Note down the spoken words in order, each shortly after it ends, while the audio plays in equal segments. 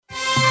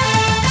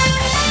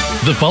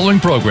The following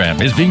program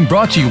is being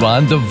brought to you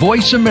on the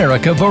Voice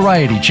America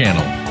Variety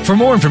Channel. For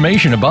more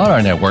information about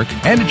our network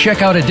and to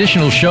check out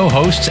additional show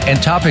hosts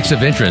and topics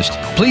of interest,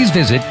 please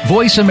visit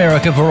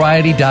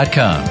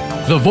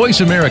voiceamericavariety.com. The Voice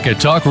America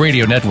Talk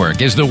Radio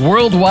Network is the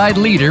worldwide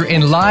leader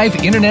in live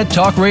Internet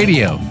talk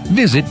radio.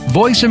 Visit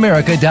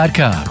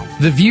voiceamerica.com.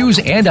 The views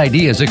and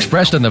ideas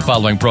expressed on the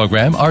following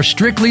program are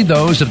strictly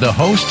those of the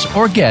hosts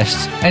or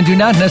guests and do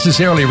not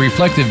necessarily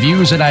reflect the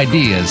views and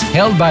ideas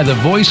held by the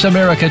Voice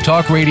America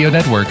Talk Radio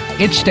Network,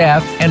 its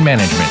staff, and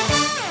management.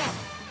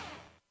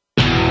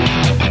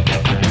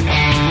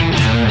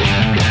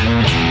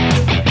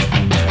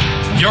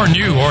 Your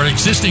new or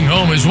existing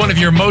home is one of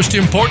your most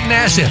important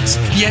assets,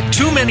 yet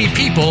too many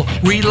people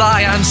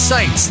rely on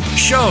sites,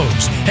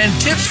 shows, and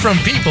tips from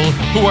people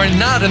who are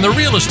not in the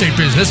real estate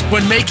business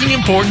when making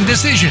important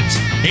decisions.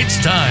 It's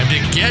time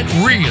to get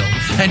real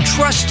and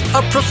trust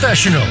a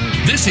professional.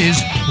 This is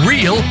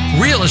Real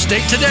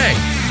Estate Today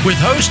with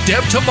host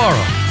Deb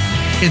Tomorrow.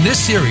 In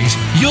this series,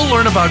 you'll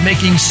learn about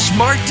making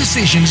smart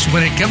decisions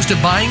when it comes to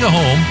buying a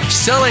home,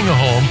 selling a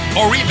home,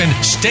 or even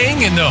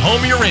staying in the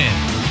home you're in.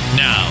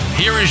 Now,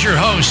 here is your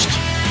host,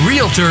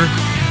 Realtor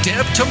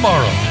Deb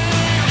Tomorrow.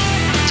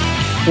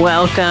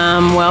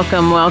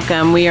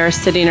 Welcome. We are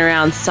sitting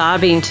around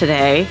sobbing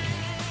today.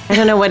 I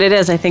don't know what it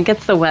is. I think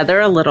it's the weather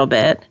a little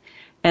bit.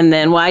 And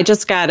then, I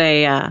just got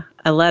a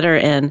letter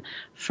in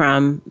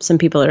from some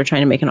people that are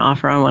trying to make an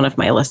offer on one of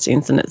my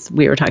listings. And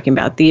we were talking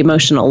about the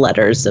emotional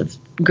letters of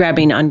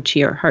grabbing onto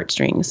your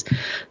heartstrings.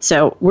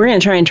 So we're going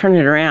to try and turn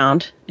it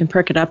around and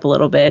perk it up a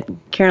little bit.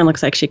 Karen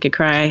looks like she could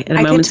cry at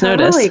a moment's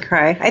notice. I could totally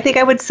cry. I think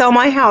I would sell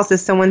my house if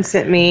someone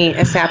sent me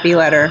a sappy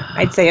letter.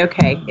 I'd say,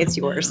 okay, it's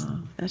yours.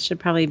 That should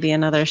probably be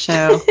another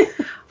show.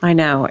 I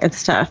know,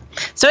 it's tough.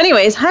 So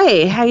anyways,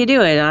 hi, how you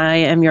doing? I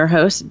am your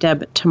host,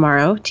 Deb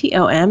Tomorrow,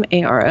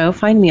 Tomaro.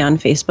 Find me on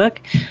Facebook,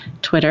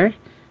 Twitter.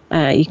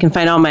 You can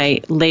find all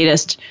my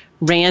latest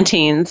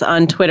rantings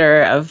on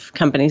Twitter of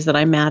companies that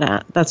I'm mad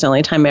at. That's the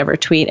only time I ever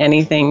tweet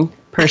anything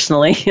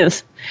personally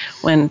is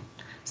when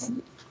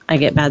I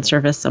get bad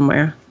service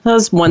somewhere. That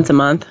was once a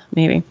month,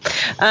 maybe.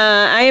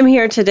 I am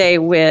here today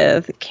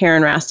with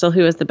Karen Rastel,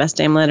 who is the best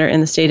damn letter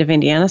in the state of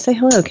Indiana. Say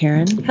hello,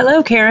 Karen.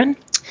 Hello, Karen.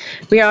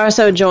 We are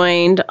also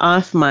joined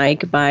off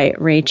mic by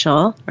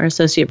Rachel, our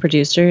associate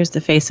producer, who's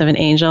the face of an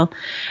angel,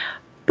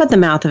 but the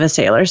mouth of a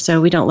sailor,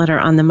 so we don't let her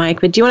on the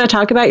mic. But do you want to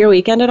talk about your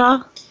weekend at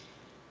all?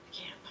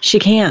 She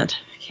can't.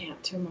 I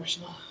can't. Too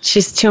emotional.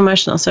 She's too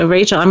emotional. So,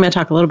 Rachel, I'm going to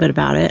talk a little bit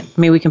about it.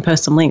 Maybe we can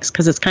post some links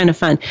because it's kind of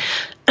fun.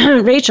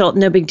 Rachel,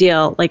 no big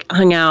deal,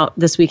 hung out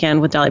this weekend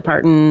with Dolly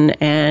Parton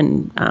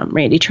and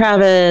Randy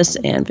Travis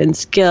and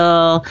Vince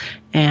Gill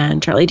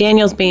and Charlie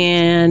Daniels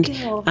Band.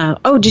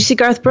 Did you see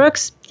Garth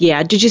Brooks?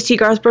 Yeah. Did you see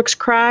Garth Brooks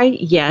cry?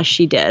 Yeah,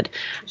 she did.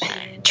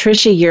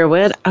 Trisha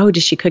Yearwood. Oh,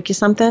 did she cook you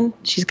something?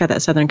 She's got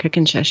that Southern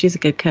cooking show. She's a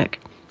good cook.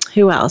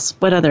 Who else?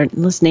 What other?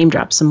 Let's name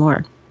drop some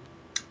more.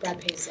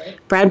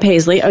 Brad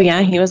Paisley. Oh,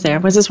 yeah, he was there.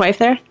 Was his wife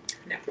there?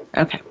 No.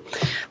 Okay.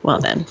 Well,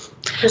 then.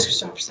 Chris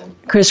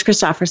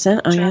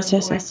Christopherson. Oh, yes.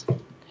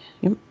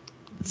 Yep.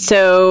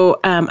 So,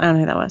 I don't know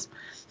who that was.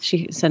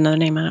 She said another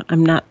name.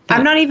 I'm not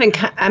even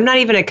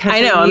a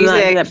country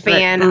music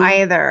fan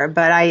either,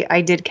 but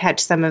I did catch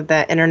some of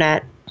the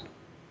internet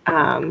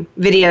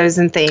videos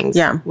and things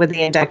with the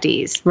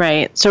inductees.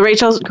 Right. So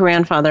Rachel's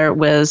grandfather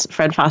was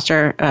Fred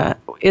Foster,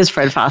 is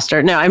Fred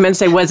Foster. No, I meant to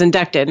say was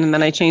inducted, and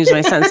then I changed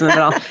my sentence in the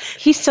middle.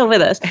 He's still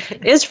with us.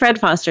 Is Fred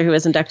Foster, who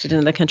was inducted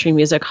into the Country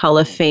Music Hall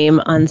of Fame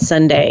on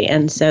Sunday.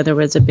 And so there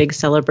was a big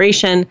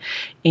celebration,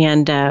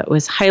 and it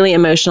was highly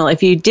emotional.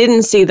 If you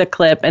didn't see the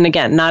clip, and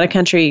again, not a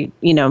country,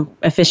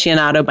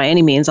 aficionado by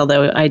any means,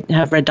 although I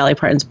have read Dolly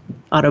Parton's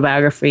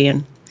autobiography,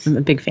 and I'm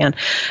a big fan.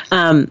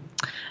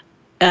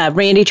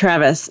 Randy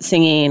Travis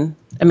singing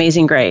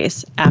Amazing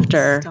Grace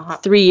after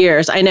 3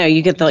 years. I know,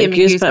 you get the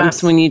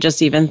goosebumps when you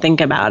just even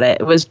think about it.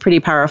 It was pretty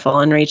powerful,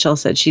 and Rachel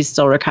said she's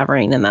still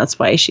recovering, and that's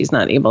why she's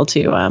not able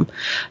to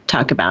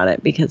talk about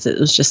it, because it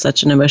was just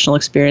such an emotional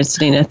experience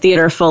sitting in a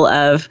theater full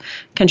of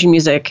country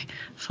music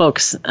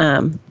folks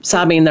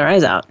sobbing their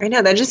eyes out. I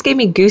know, that just gave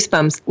me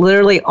goosebumps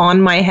literally on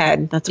my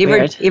head. That's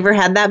weird. You ever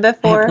had that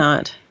before? I have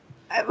not.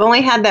 I've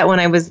only had that when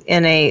I was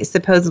in a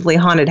supposedly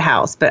haunted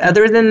house, but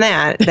other than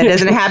that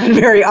doesn't happen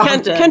very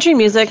often. Country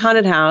music,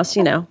 haunted house,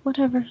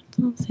 whatever. It's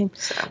all the same.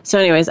 So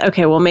anyways,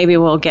 okay, well, maybe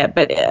we'll get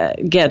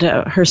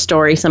her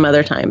story some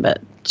other time, but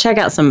check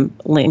out some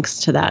links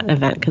to that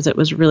event because it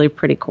was really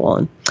pretty cool.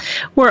 And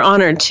we're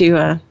honored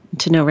to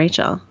know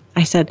Rachel.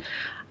 I said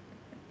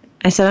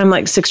I'm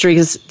like 6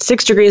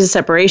 degrees of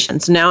separation.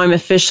 So now I'm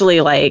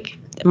officially like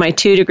my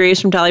 2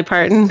 degrees from Dolly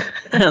Parton.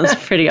 That was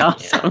pretty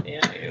awesome.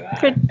 Yeah,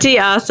 pretty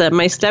awesome.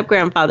 My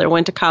step-grandfather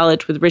went to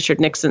college with Richard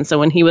Nixon. So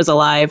when he was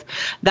alive,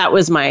 that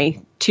was my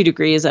 2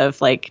 degrees of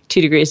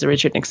 2 degrees of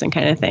Richard Nixon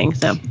kind of thing.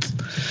 So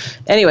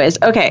anyways,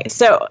 okay.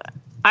 So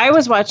I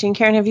was watching,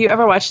 Karen, have you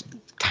ever watched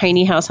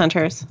Tiny House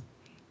Hunters?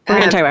 We're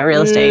going to talk about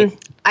real estate.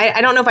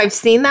 I don't know if I've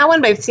seen that one,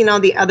 but I've seen all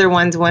the other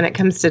ones when it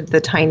comes to the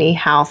tiny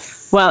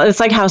house. Well, it's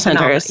like House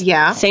Hunters.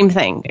 Yeah. Same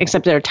thing,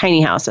 except they're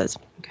tiny houses.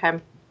 Okay.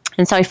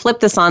 And so I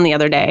flipped this on the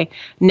other day,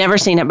 never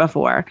seen it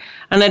before.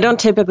 And I don't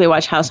typically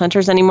watch House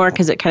Hunters anymore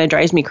because it kind of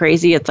drives me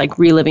crazy. It's like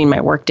reliving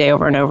my workday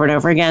over and over and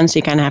over again. So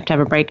you kind of have to have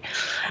a break.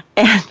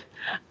 And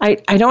I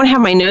don't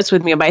have my notes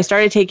with me, but I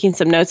started taking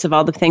some notes of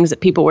all the things that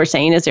people were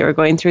saying as they were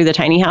going through the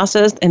tiny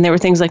houses. And there were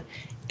things like,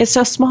 it's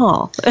so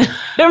small.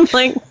 I'm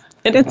like,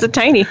 and it's a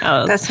tiny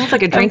house. That sounds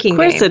like a drinking game.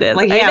 Of course it is.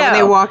 Like, when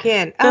they walk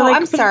in. They're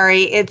I'm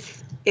sorry. It's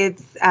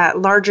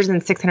larger than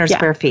 600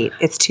 square feet.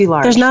 It's too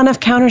large. There's not enough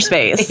counter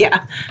space.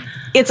 Yeah.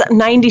 It's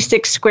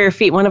 96 square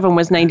feet. One of them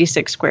was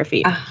 96 square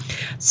feet.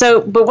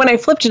 So, but when I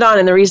flipped it on,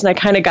 and the reason I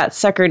kind of got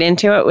suckered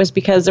into it was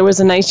because there was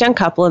a nice young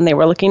couple and they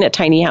were looking at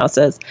tiny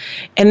houses.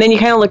 And then you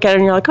kind of look at it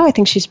and you're like, oh, I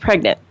think she's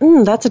pregnant.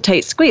 That's a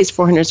tight squeeze,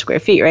 400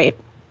 square feet, right?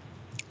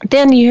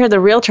 Then you hear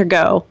the realtor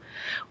go,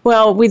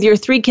 well, with your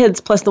 3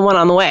 kids plus the one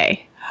on the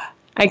way.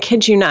 I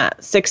kid you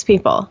not, 6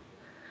 people.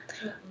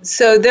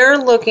 So they're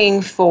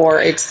looking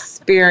for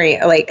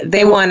experience. Like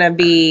they want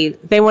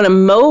a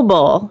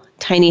mobile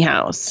tiny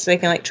house. So they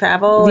can like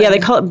travel? Yeah, they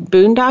call it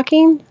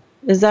boondocking.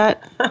 Is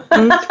that?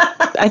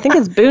 I think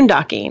it's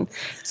boondocking.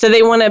 So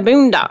they want a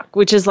boondock,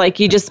 which is like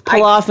you just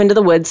pull off into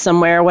the woods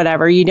somewhere,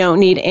 whatever. You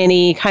don't need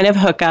any kind of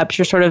hookups.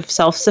 You're sort of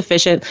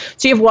self-sufficient.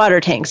 So you have water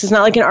tanks. It's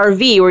not like an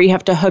RV where you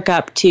have to hook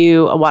up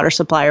to a water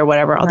supply or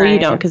whatever, although you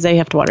don't because they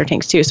have to water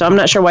tanks too. So I'm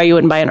not sure why you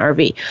wouldn't buy an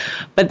RV.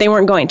 But they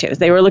weren't going to.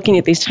 They were looking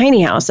at these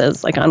tiny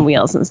houses like on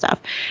wheels and stuff.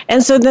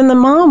 And so then the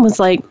mom was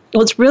like,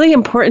 well, it's really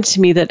important to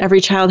me that every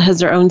child has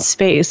their own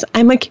space.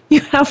 I'm like,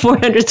 you have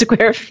 400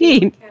 square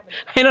feet.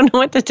 I don't know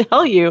what to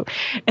tell you.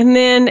 And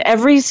then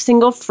every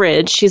single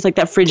fridge, she's like,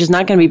 that fridge is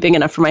not going to be big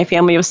enough for my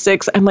family of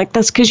 6. I'm like,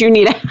 that's because you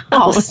need a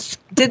house.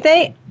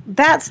 That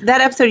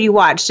episode you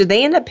watched, did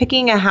they end up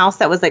picking a house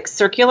that was like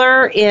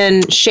circular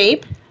in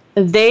shape?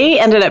 They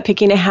ended up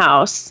picking a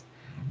house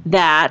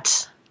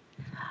that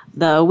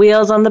the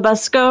wheels on the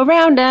bus go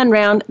round and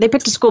round. They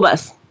picked a school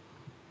bus.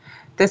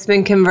 That's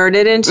been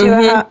converted into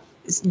a house?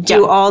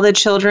 Do all the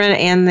children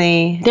and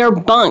they're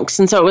bunks,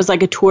 and so it was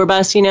like a tour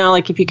bus,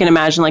 like if you can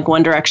imagine, like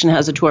One Direction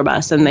has a tour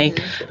bus, and they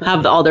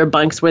have all their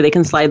bunks where they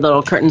can slide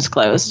little curtains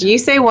closed. You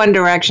say One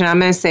Direction, I'm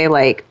going to say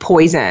like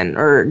Poison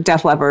or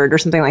Def Leppard or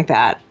something like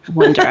that.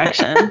 One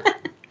Direction,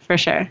 for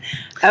sure.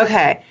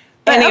 Okay.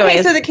 But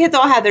anyways, so the kids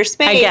all had their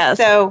space. I guess.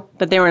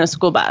 But they were in a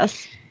school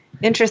bus.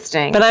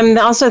 Interesting. But I'm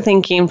also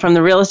thinking from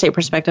the real estate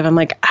perspective, I'm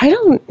like, I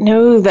don't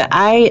know that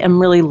I am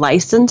really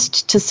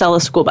licensed to sell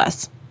a school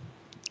bus.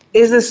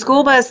 Is the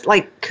school bus,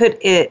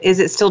 is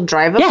it still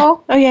drivable? Yeah.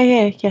 Oh,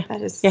 yeah.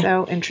 That is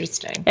so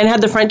interesting. And it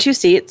had the front 2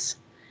 seats.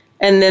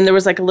 And then there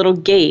was like a little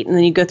gate. And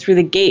then you go through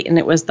the gate and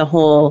it was the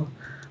whole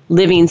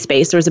living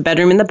space. There was a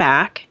bedroom in the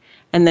back.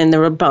 And then there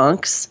were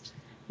bunks.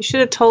 You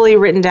should have totally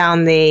written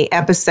down the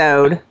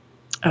episode.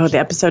 Oh, the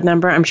episode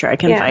number? I'm sure I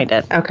can find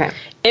it. Okay.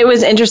 It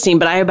was interesting,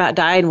 but I about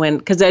died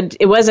because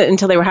it wasn't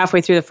until they were halfway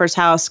through the first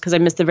house, because I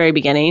missed the very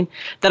beginning,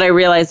 that I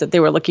realized that they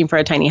were looking for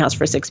a tiny house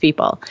for 6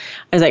 people.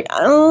 I was like, I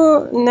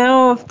don't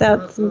know if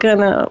that's going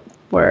to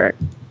work,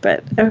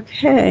 but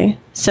okay.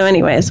 So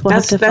anyways, we'll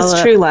have to follow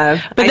That's true love.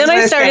 But then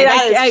I started...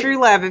 That is true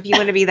love if you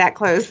want to be that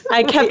close.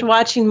 I kept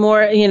watching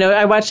more,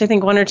 I watched, I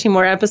think, 1 or 2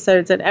 more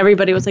episodes, and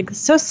everybody was like, it's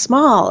so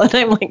small. And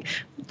I'm like,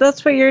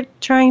 that's what you're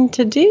trying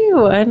to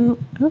do. And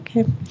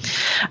okay.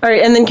 All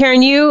right. And then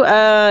Karen, you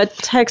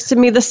texted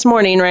me this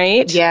morning,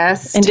 right?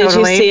 Yes. And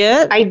totally. Did you see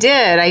it? I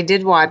did. I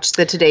did watch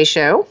the Today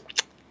Show.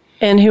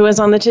 And who was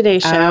on the Today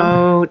Show?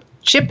 Oh,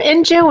 Chip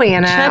and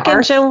Joanna.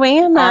 Our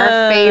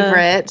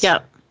favorite.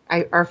 Yep.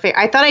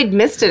 I thought I'd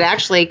missed it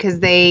actually because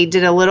they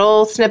did a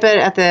little snippet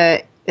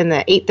in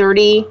the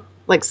 8:30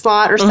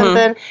 slot or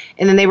something,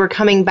 and then they were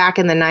coming back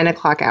in the 9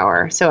 o'clock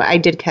hour. So I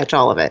did catch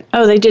all of it.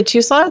 Oh, they did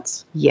 2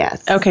 slots?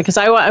 Yes. Okay, because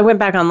I went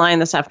back online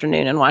this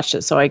afternoon and watched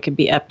it so I could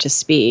be up to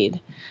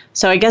speed.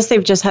 So I guess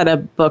they've just had a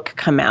book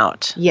come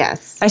out.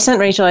 Yes. I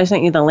sent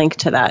you the link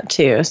to that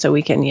too, so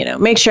we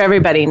can make sure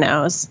everybody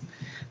knows.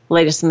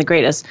 Latest and the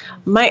greatest.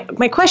 My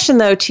question,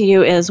 though, to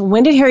you is,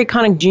 when did Harry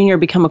Connick Jr.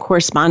 become a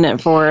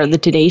correspondent for the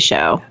Today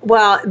Show?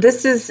 Well,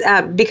 this is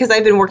because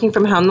I've been working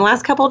from home the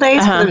last couple of days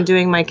because I'm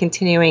doing my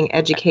continuing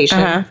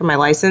education for my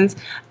license.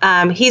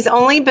 He's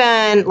only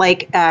been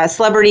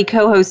celebrity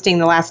co-hosting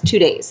the last 2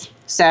 days.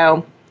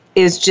 So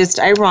it's just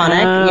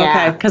ironic.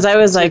 Okay, because I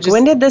was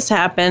when did this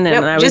happen?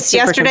 And I was just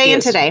super yesterday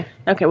confused. and today.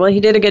 Okay, well, he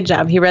did a good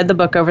job. He read the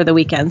book over the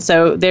weekend.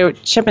 So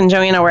Chip and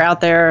Joanna were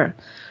out there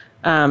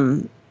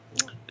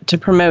to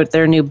promote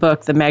their new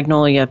book, The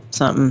Magnolia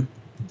something.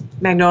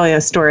 Magnolia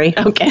Story.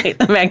 Okay,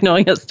 The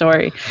Magnolia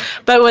Story.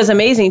 But what was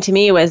amazing to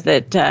me was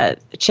that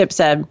Chip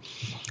said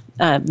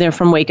they're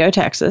from Waco,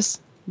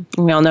 Texas.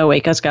 We all know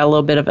Waco's got a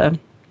little bit of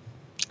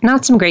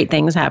not some great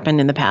things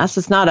happened in the past.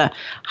 It's not a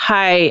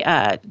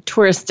high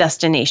tourist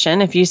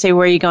destination. If you say,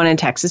 where are you going in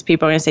Texas?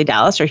 People are going to say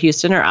Dallas or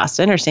Houston or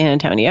Austin or San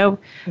Antonio.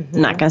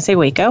 Not going to say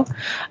Waco.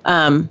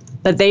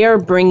 But they are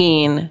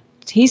bringing...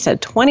 He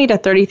said 20 to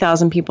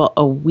 30,000 people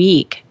a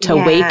week to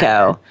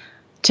Waco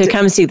to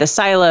come see the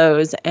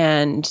silos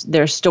and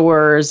their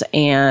stores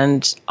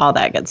and all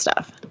that good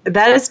stuff.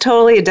 That is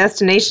totally a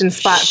destination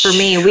spot for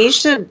me. We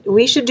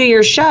should do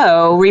your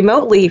show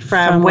remotely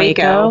from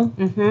Waco.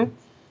 Mm-hmm.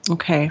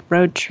 Okay,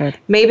 road trip.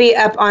 Maybe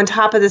up on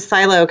top of the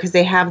silo because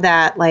they have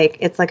that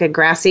it's like a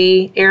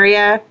grassy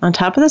area. On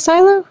top of the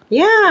silo?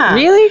 Yeah.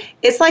 Really?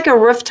 It's like a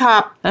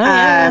rooftop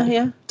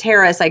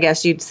terrace, I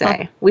guess you'd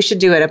say. Oh. We should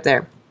do it up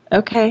there.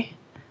 Okay.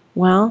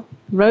 Well,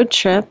 road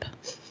trip.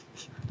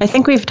 I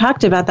think we've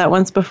talked about that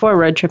once before,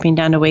 road tripping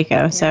down to Waco.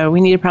 Yeah. So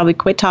we need to probably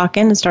quit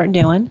talking and start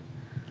doing.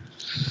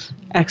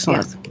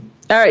 Excellent. Yes.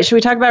 All right, should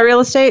we talk about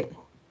real estate?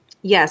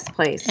 Yes,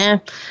 please. I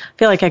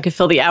feel like I could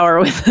fill the hour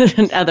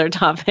with other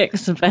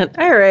topics, but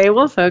all right,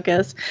 we'll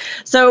focus.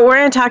 So we're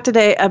going to talk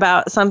today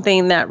about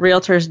something that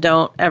realtors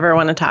don't ever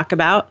want to talk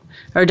about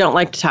or don't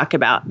like to talk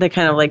about that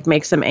kind of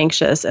makes them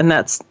anxious, and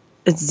it's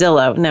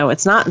Zillow. No,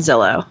 it's not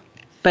Zillow,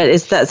 but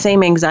it's that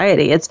same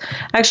anxiety. It's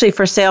actually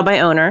for sale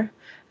by owner,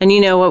 and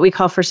you know what we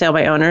call for sale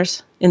by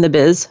owners in the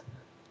biz?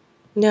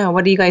 No,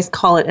 what do you guys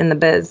call it in the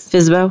biz?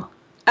 FSBO.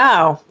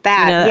 Oh,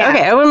 that. You know, yeah.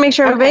 Okay, I want to make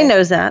sure everybody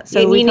knows that. So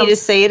you need to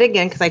say it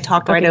again because I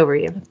talked right over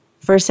you.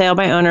 For sale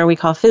by owner, we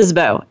call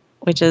FSBO,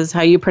 which is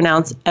how you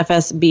pronounce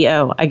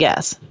FSBO, I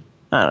guess.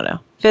 I don't know.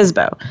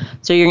 FSBO.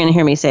 So you're going to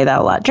hear me say that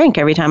a lot. Drink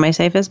every time I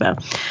say FSBO.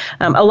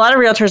 A lot of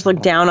realtors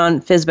look down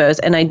on FSBOs,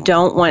 and I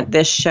don't want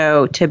this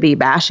show to be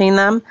bashing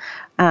them.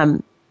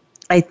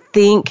 I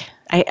think,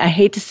 I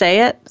hate to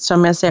say it, so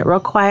I'm going to say it real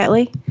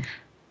quietly.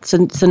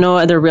 So no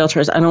other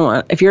realtors. I don't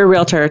want. If you're a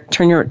realtor,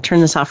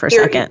 turn this off for a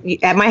second.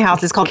 At my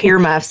house, it's called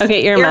earmuffs.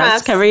 Okay,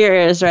 earmuffs. Cover your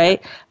ears,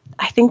 right?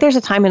 I think there's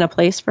a time and a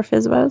place for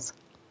FSBOs.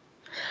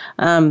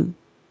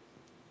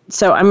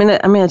 So I'm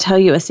gonna tell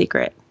you a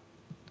secret.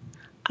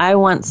 I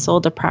once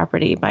sold a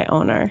property by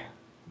owner.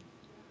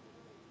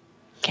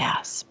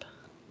 Gasp.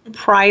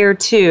 Prior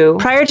to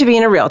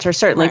being a realtor,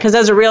 certainly, because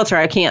as a realtor,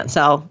 I can't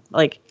sell.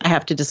 I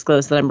have to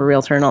disclose that I'm a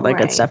realtor and all that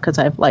good stuff because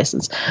I have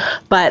license.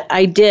 But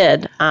I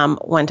did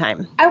one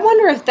time. I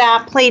wonder if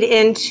that played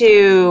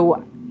into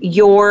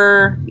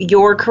your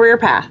career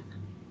path,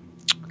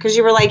 because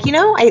you were like,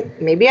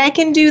 maybe I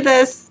can do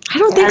this. I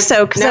don't think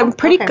so, because I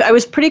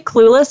was pretty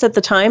clueless at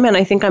the time, and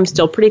I think I'm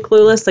still pretty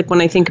clueless.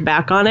 When I think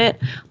back on it,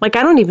 I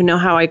don't even know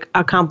how I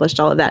accomplished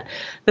all of that.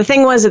 The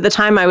thing was, at the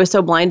time, I was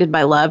so blinded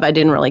by love, I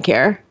didn't really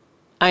care.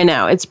 I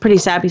know, it's a pretty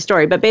sappy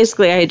story, but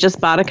basically I had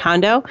just bought a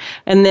condo,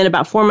 and then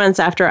about 4 months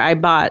after I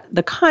bought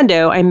the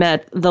condo, I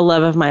met the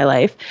love of my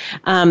life.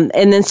 And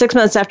then 6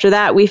 months after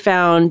that, we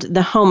found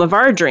the home of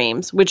our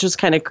dreams, which was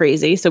kind of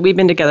crazy. So we've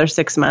been together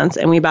 6 months,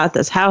 and we bought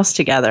this house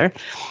together.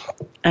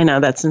 I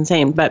know, that's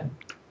insane, but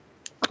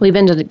we've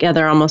been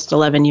together almost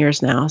 11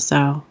 years now,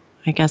 so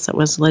I guess it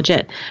was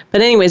legit.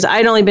 But anyways,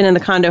 I'd only been in the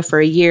condo for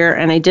a year,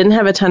 and I didn't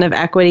have a ton of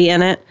equity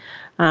in it.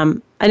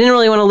 I didn't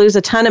really want to lose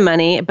a ton of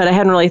money, but I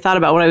hadn't really thought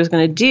about what I was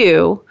going to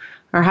do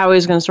or how I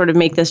was going to sort of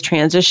make this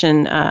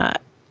transition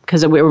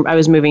because I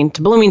was moving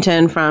to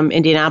Bloomington from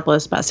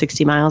Indianapolis, about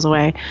 60 miles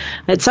away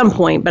at some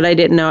point, but I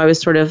didn't know I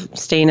was sort of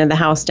staying in the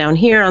house down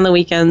here on the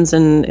weekends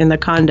and in the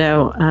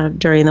condo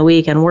during the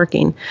week and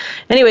working.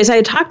 Anyways, I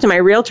had talked to my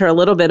realtor a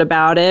little bit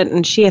about it,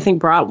 and she, I think,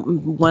 brought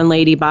one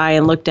lady by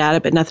and looked at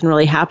it, but nothing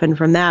really happened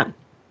from that.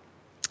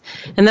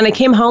 And then I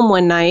came home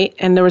one night,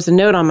 and there was a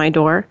note on my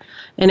door,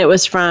 and it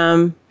was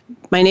from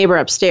my neighbor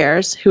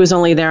upstairs, who was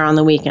only there on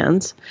the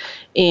weekends.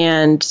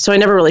 And so I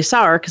never really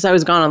saw her because I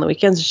was gone on the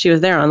weekends, and she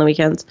was there on the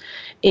weekends.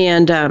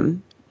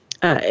 And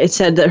it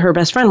said that her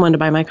best friend wanted to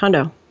buy my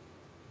condo.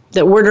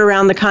 The word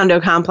around the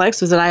condo complex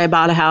was that I had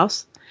bought a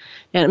house.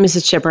 And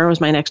Mrs. Chipper was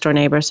my next door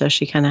neighbor, so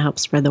she kind of helped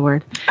spread the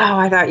word. Oh,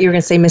 I thought you were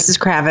going to say Mrs.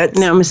 Kravitz.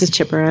 No, Mrs.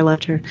 Chipper. I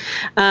loved her.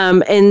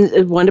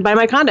 And wanted to buy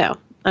my condo.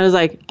 I was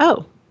like,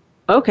 oh,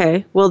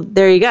 okay, well,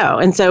 there you go.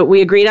 And so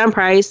we agreed on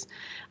price.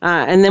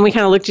 And then we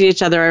kind of looked at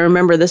each other. I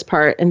remember this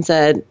part and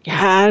said,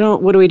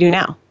 what do we do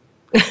now?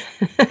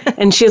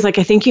 And she was like,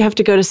 I think you have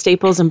to go to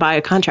Staples and buy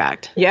a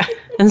contract. Yeah.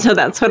 And so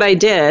that's what I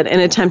did and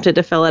attempted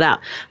to fill it out.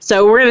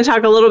 So we're going to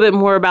talk a little bit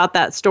more about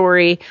that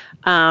story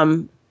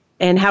and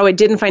how it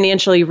didn't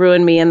financially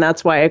ruin me. And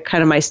that's why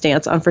kind of my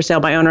stance on for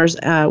sale by owners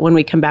when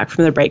we come back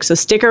from the break. So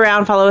stick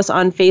around, follow us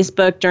on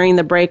Facebook during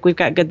the break. We've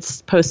got good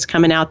posts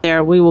coming out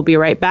there. We will be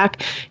right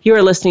back. You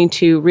are listening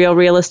to Real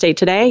Real Estate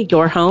Today,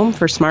 your home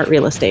for smart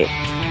real estate.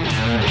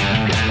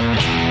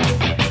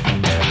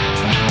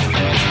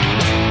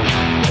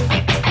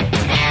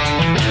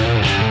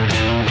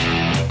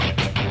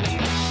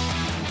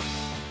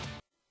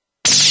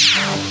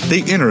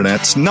 The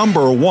Internet's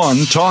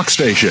 #1 talk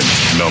station.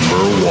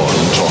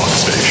 #1 talk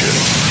station.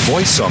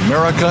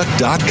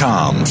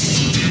 VoiceAmerica.com.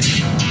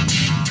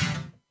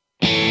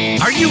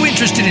 Are you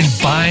interested in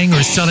buying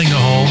or selling a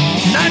home?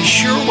 Not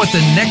sure what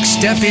the next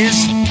step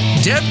is?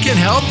 Deb can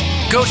help.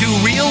 Go to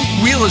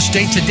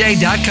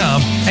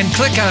realrealestatetoday.com and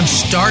click on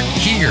Start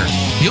Here.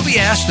 You'll be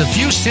asked a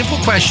few simple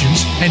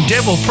questions, and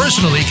Deb will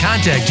personally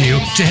contact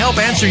you to help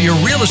answer your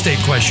real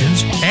estate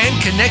questions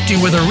and connect you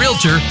with a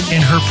realtor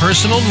in her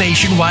personal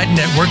nationwide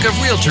network of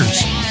realtors.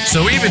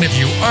 So even if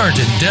you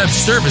aren't in Deb's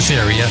service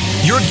area,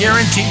 you're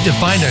guaranteed to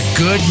find a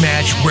good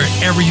match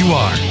wherever you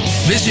are.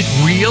 Visit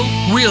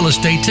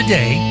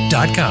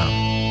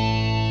realrealestatetoday.com.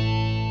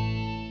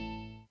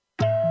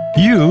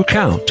 You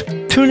count.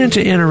 Tune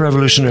into Inner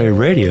Revolutionary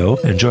Radio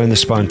and join the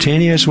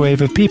spontaneous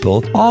wave of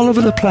people all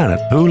over the planet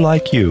who,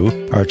 like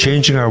you, are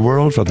changing our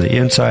world from the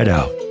inside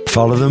out.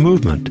 Follow the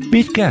movement.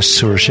 Meet guests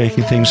who are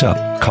shaking things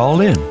up. Call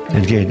in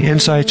and gain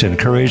insights and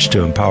courage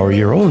to empower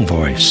your own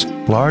voice.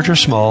 Large or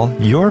small,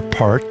 your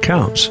part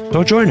counts.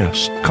 So join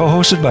us.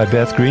 Co-hosted by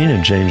Beth Green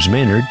and James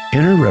Maynard,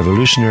 Inner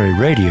Revolutionary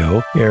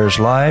Radio airs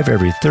live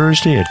every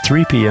Thursday at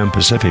 3 p.m.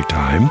 Pacific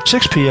Time,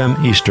 6 p.m.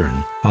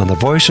 Eastern on the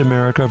Voice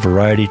America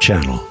Variety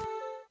Channel.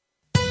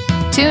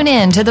 Tune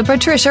in to The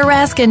Patricia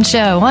Raskin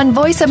Show on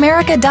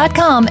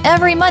VoiceAmerica.com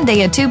every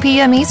Monday at 2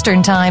 p.m.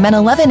 Eastern Time and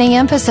 11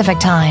 a.m. Pacific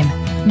Time.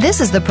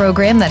 This is the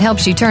program that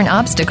helps you turn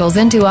obstacles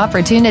into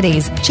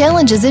opportunities,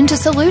 challenges into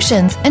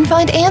solutions, and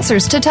find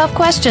answers to tough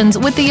questions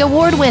with the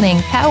award-winning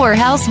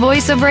powerhouse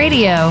voice of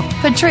radio,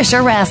 Patricia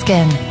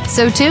Raskin.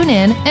 So tune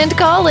in and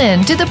call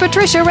in to The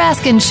Patricia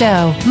Raskin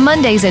Show,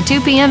 Mondays at 2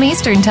 p.m.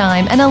 Eastern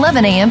Time and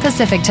 11 a.m.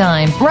 Pacific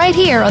Time, right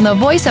here on the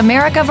Voice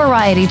America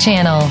Variety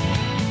Channel.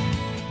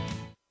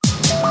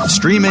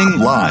 Streaming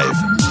live,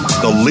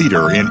 the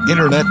leader in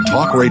Internet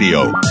talk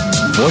radio,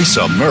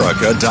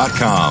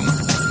 VoiceAmerica.com.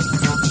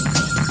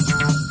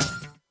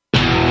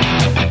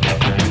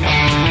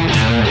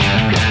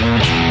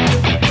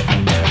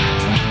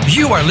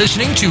 You are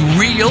listening to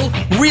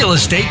Real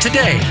Estate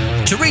Today.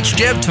 To reach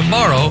Deb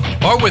tomorrow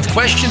or with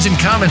questions and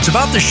comments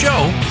about the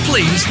show,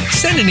 please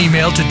send an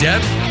email to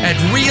Deb at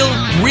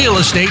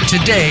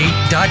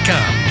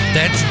realrealestatetoday.com.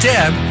 That's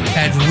Deb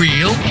at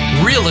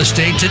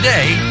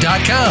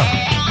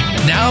realrealestatetoday.com.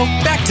 Now,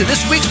 back to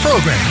this week's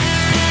program.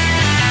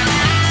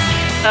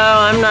 Oh,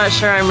 I'm not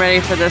sure I'm ready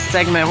for this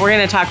segment. We're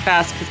going to talk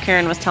fast because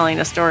Karen was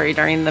telling a story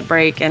during the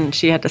break and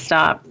she had to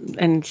stop.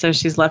 And so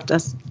she's left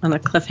us on a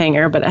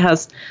cliffhanger, but it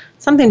has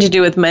something to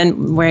do with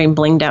men wearing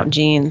blinged out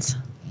jeans.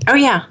 Oh,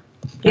 yeah.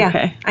 Yeah,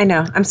 okay. I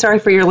know. I'm sorry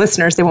for your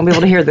listeners. They won't be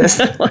able to hear this.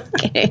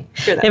 Okay.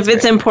 If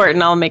it's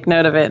important, I'll make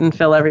note of it and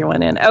fill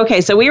everyone in.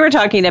 Okay, so we were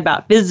talking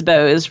about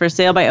FSBOs, for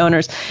sale by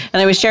owners,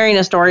 and I was sharing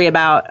a story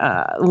about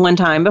one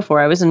time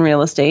before I was in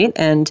real estate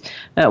and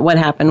what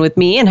happened with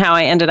me and how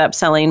I ended up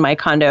selling my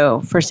condo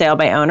for sale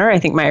by owner. I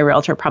think my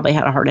realtor probably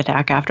had a heart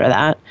attack after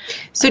that.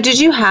 So did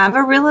you have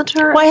a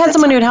realtor? Well, I had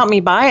someone who'd helped me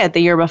buy it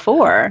the year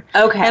before.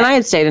 Okay. And I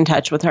had stayed in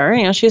touch with her.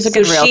 You know, she's a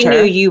good realtor. She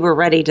knew you were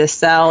ready to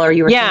sell or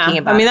you were thinking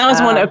about it. I mean, that was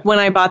when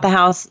I bought the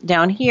house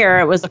down here.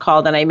 It was a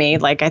call that I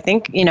made. Like, I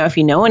think, you know, if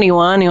you know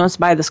anyone who wants to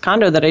buy this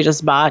condo that I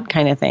just bought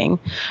kind of thing.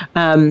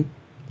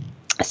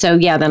 So,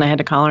 yeah, then I had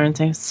to call her and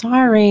say,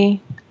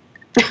 sorry.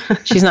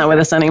 She's not with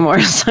us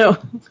anymore. So,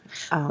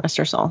 rest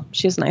her soul.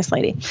 She's a nice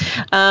lady.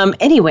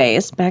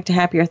 Anyways, back to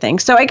happier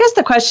things. So I guess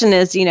the question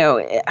is, you know,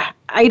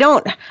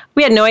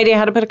 we had no idea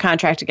how to put a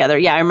contract together.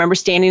 Yeah, I remember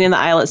standing in the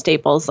aisle at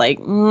Staples like,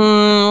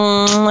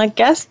 I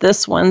guess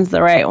this one's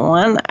the right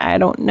one. I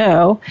don't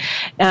know.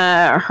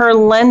 Her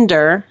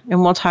lender,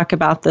 and we'll talk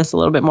about this a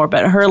little bit more,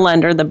 but her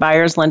lender, the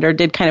buyer's lender,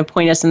 did kind of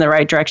point us in the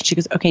right direction. She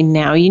goes, okay,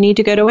 now you need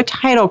to go to a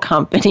title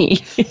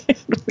company.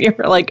 We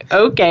were like,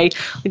 okay,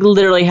 like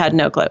literally had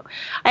no clue.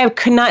 I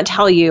could not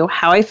tell you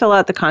how I fill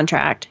out the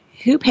contract,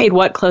 who paid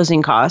what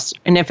closing costs,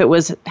 and if it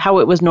was how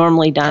it was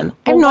normally done.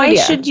 I have no idea.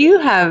 Why should you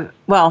have,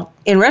 well,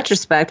 in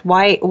retrospect,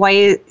 why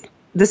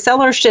the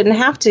seller shouldn't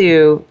have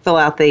to fill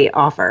out the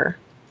offer?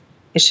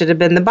 It should have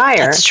been the buyer.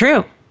 That's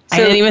true. I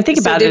didn't even think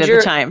about it at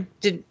the time.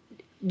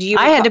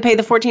 I had to pay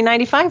the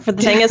 $14.95 for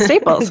the thing at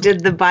Staples.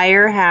 Did the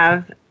buyer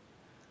have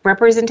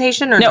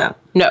representation or no?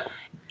 No.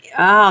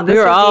 Oh, we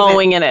were all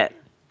winging it.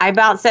 I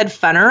about said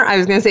funner. I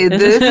was going to say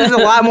this is a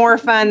lot more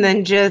fun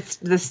than just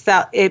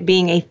it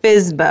being a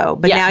FSBO.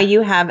 But now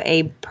you have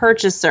a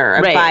purchaser,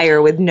 a buyer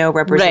with no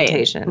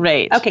representation.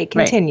 Right. Okay,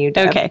 continue.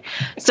 Deb. Okay.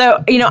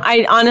 So, you know,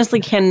 I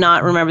honestly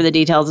cannot remember the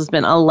details. It's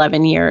been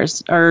 11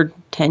 years or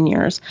 10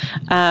 years.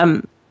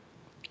 I'm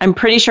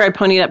pretty sure I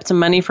ponied up some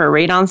money for a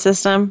radon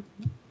system.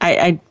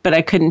 But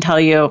I couldn't tell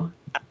you.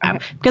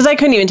 Because I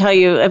couldn't even tell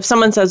you if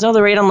someone says, oh, the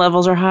radon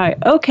levels are high.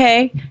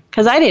 Okay.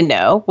 Because I didn't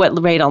know what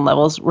radon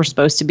levels were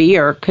supposed to be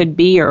or could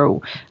be,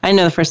 or I didn't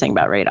know the first thing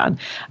about radon.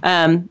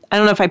 I don't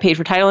know if I paid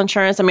for title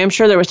insurance. I mean, I'm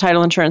sure there was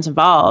title insurance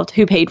involved.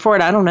 Who paid for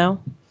it? I don't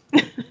know.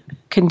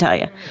 Couldn't tell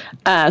you.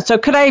 So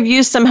could I have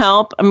used some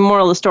help?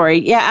 Moral of the story.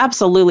 Yeah,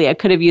 absolutely. I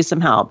could have used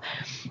some help.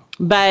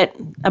 But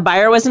a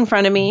buyer was in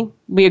front of me.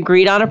 We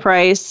agreed on a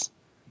price.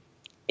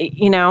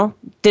 You know,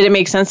 did it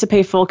make sense to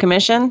pay full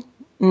commission?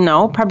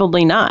 No,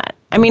 probably not.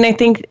 I mean, I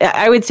think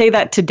I would say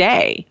that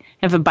today,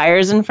 if a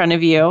buyer's in front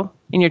of you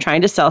and you're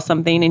trying to sell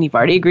something and you've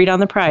already agreed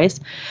on the price,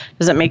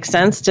 does it make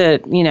sense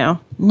to, you know,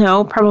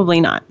 no, probably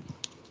not.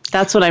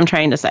 That's what I'm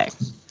trying to say.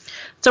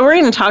 So we're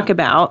going to talk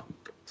about,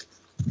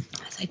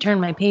 as I turn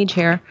my page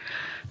here,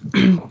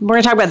 we're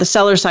going to talk about the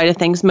seller side of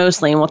things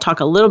mostly, and we'll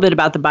talk a little bit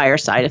about the buyer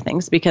side of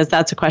things because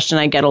that's a question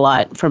I get a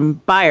lot from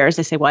buyers.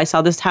 They say, well, I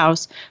saw this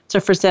house.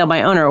 It's for sale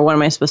by owner. What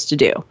am I supposed to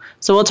do?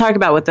 So we'll talk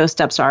about what those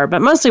steps are.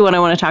 But mostly what I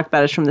want to talk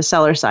about is from the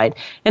seller side.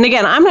 And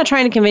again, I'm not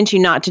trying to convince you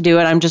not to do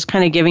it. I'm just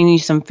kind of giving you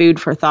some food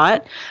for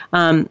thought.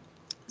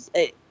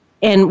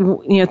 and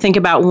think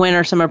about when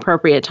are some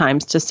appropriate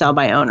times to sell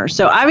by owner.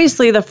 So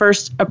obviously the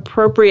first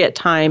appropriate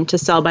time to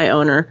sell by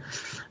owner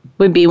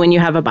would be when you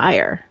have a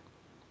buyer.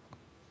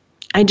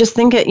 I just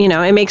think it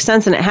makes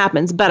sense and it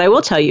happens. But I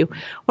will tell you,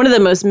 one of the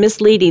most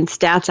misleading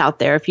stats out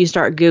there, if you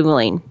start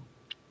Googling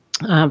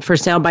for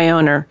sale by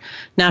owner,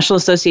 National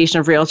Association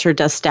of Realtors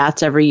does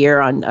stats every year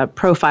on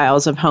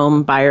profiles of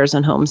home buyers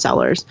and home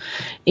sellers.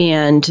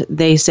 And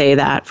they say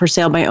that for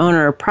sale by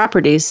owner,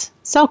 properties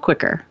sell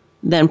quicker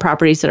than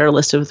properties that are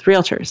listed with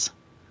realtors.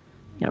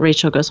 Yeah,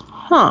 Rachel goes,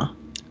 huh,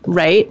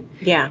 right?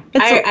 Yeah,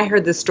 I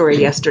heard this story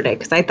yesterday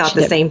because I thought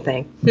the same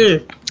thing.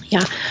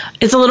 Yeah,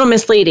 it's a little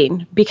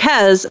misleading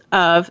because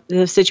of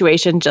the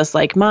situation just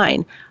like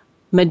mine.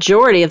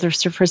 Majority of the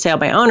for sale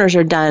by owners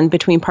are done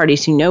between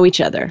parties who know each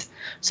other.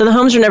 So the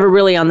homes are never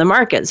really on the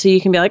market. So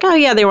you can be like, oh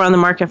yeah, they were on the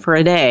market for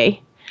a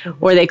day,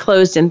 or they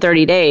closed in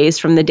 30 days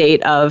from the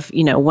date of,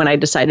 when I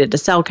decided to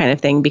sell kind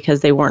of thing, because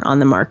they weren't on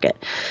the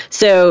market.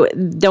 So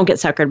don't get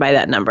suckered by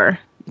that number.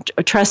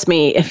 Trust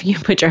me, if you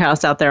put your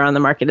house out there on the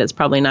market, it's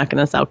probably not going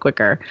to sell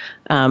quicker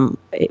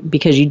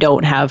because you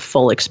don't have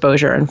full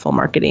exposure and full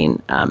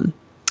marketing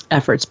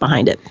efforts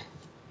behind it.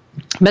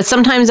 But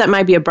sometimes that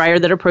might be a buyer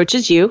that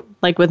approaches you,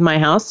 like with my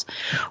house,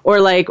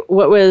 or like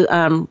what was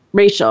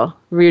Rachel,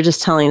 we were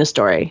just telling a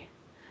story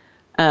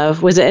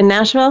of, was it in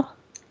Nashville?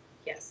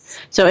 Yes.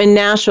 So in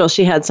Nashville,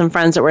 she had some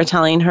friends that were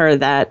telling her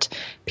that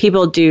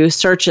people do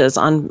searches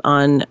on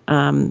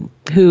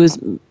who's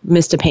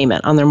missed a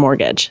payment on their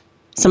mortgage.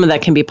 Some of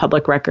that can be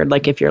public record,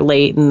 like if you're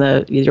late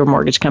and your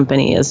mortgage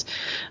company is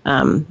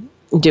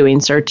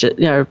doing search,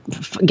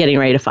 getting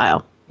ready to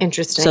file.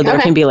 Interesting. So there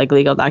can be like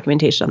legal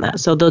documentation on that.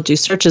 So they'll do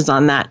searches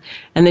on that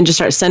and then just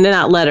start sending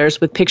out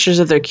letters with pictures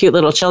of their cute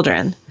little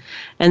children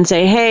and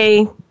say,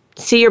 hey,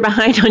 see you're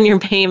behind on your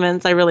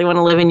payments. I really want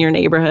to live in your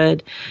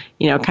neighborhood,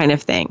 kind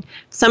of thing.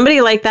 Somebody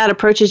like that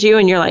approaches you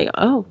and you're like,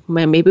 oh,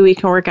 maybe we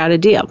can work out a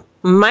deal.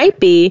 Might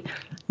be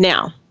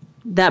now.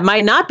 That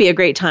might not be a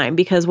great time,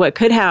 because what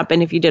could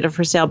happen if you did a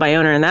for sale by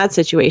owner in that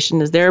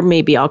situation is there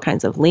may be all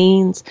kinds of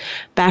liens,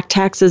 back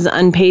taxes,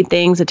 unpaid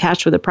things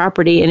attached with the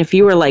property. And if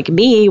you were like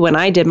me when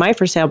I did my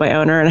for sale by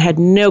owner and I had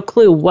no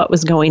clue what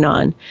was going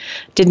on,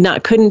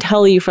 couldn't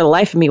tell you for the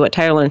life of me what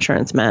title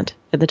insurance meant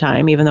at the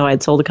time, even though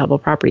I'd sold a couple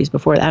of properties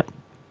before that,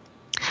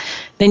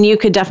 then you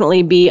could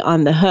definitely be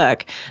on the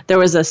hook. There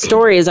was a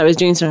story as I was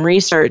doing some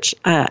research.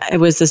 It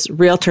was this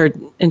realtor,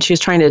 and she was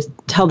trying to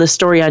tell this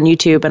story on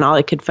YouTube, and all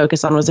I could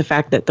focus on was the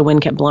fact that the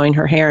wind kept blowing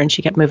her hair, and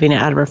she kept moving it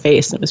out of her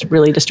face, and it was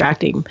really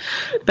distracting.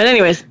 But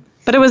anyways,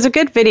 it was a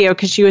good video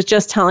because she was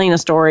just telling a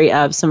story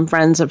of some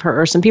friends of her,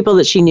 or some people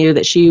that she knew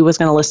that she was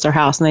going to list their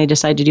house, and they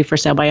decided to do for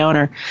sale by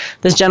owner.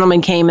 This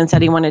gentleman came and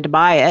said he wanted to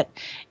buy it,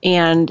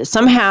 and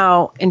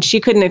somehow, and she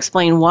couldn't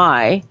explain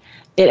why,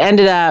 it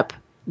ended up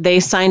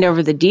they signed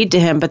over the deed to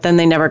him, but then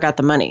they never got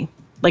the money.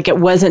 Like it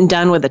wasn't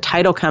done with a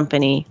title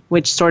company,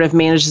 which sort of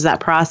manages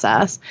that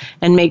process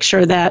and makes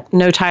sure that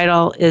no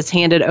title is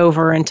handed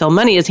over until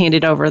money is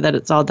handed over, that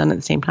it's all done at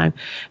the same time.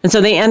 And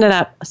so they ended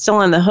up still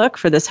on the hook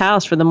for this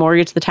house, for the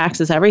mortgage, the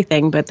taxes,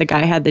 everything, but the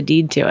guy had the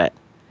deed to it.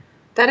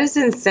 That is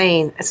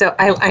insane. So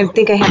I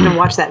think I have to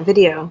watch that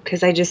video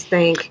because I just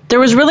think there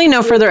was really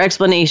no further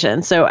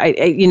explanation. So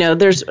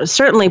there's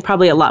certainly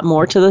probably a lot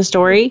more to the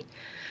story.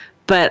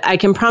 But I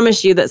can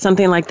promise you that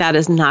something like that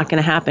is not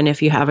going to happen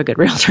if you have a good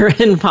realtor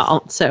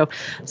involved. So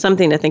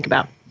something to think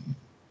about.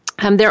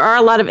 There are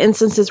a lot of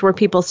instances where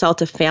people sell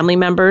to family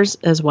members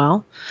as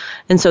well.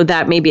 And so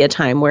that may be a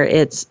time where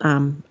it's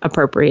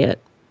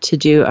appropriate to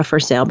do a for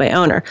sale by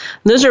owner.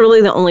 And those are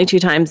really the only two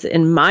times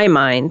in my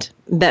mind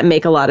that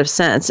make a lot of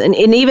sense. And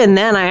even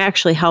then, I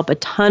actually help a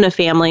ton of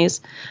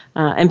families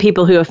and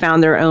people who have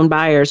found their own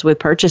buyers with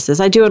purchases.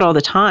 I do it all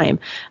the time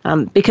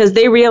because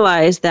they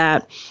realize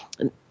that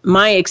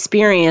my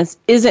experience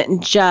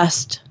isn't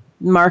just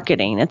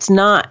marketing. It's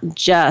not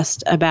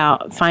just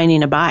about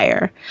finding a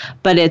buyer,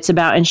 but it's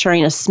about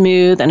ensuring a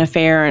smooth and a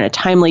fair and a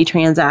timely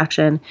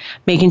transaction,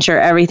 making sure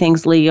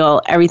everything's legal,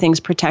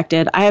 everything's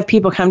protected. I have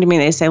people come to me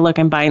and they say, look,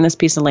 I'm buying this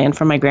piece of land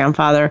from my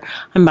grandfather.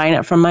 I'm buying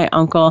it from my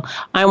uncle.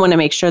 I want to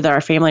make sure that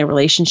our family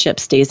relationship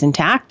stays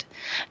intact.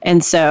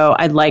 And so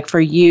I'd like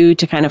for you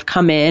to kind of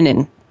come in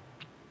and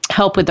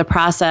help with the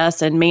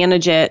process and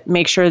manage it,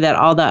 make sure that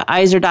all the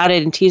I's are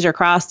dotted and T's are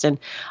crossed, and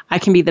I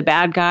can be the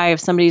bad guy if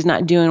somebody's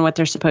not doing what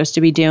they're supposed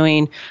to be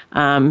doing.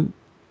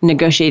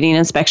 Negotiating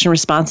inspection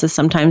responses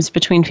sometimes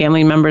between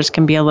family members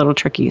can be a little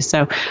tricky.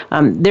 So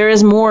there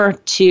is more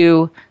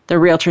to the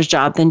realtor's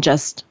job than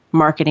just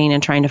marketing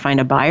and trying to find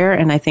a buyer,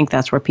 and I think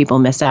that's where people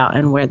miss out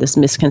and where this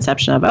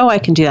misconception of, I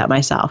can do that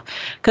myself.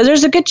 Because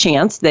there's a good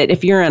chance that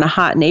if you're in a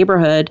hot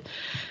neighborhood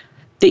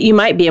that you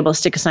might be able to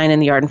stick a sign in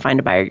the yard and find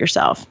a buyer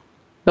yourself.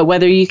 But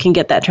whether you can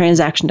get that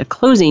transaction to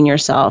closing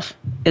yourself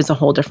is a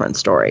whole different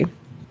story.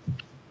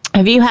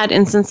 Have you had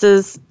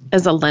instances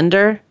as a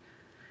lender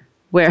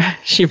where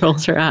she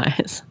rolls her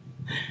eyes?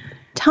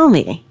 Tell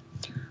me.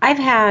 I've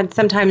had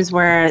sometimes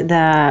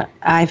where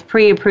I've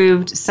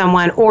pre-approved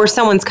someone, or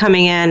someone's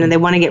coming in and they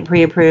want to get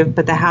pre-approved,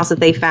 but the house that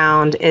they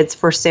found, it's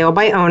for sale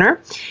by owner.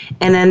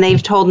 And then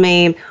they've told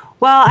me,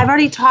 Well, I've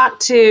already talked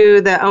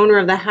to the owner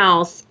of the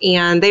house,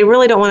 and they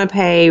really don't want to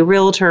pay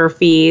realtor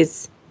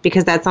fees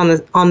because that's on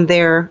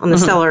the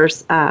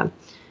seller's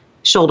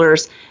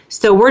shoulders.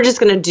 So we're just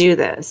going to do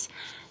this.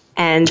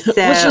 And so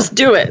let's just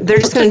do it. They're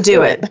just going to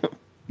do it.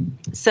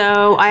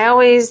 So I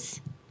always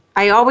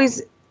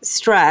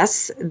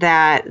stress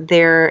that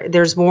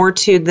there's more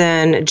to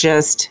than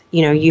just,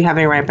 you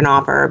having to write up an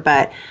offer.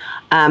 But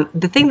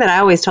the thing that I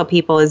always tell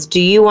people is,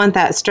 do you want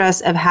that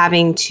stress of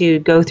having to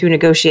go through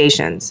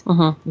negotiations?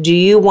 Mm-hmm. Do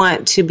you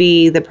want to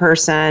be the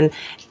person,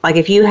 like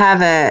if you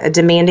have a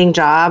demanding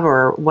job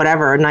or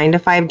whatever, a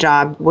 9-to-5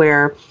 job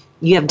where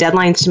you have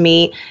deadlines to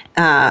meet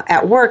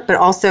at work, but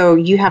also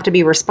you have to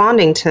be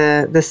responding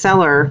to the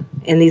seller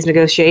in these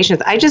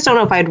negotiations. I just don't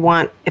know if I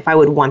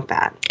would want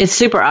that. It's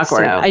super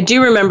awkward. So, I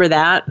do remember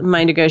that,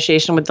 my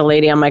negotiation with the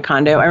lady on my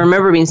condo. I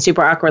remember being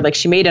super awkward. Like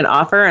she made an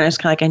offer and I was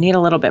kind of like, I need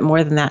a little bit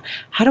more than that.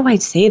 How do I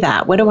say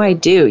that? What do I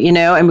do?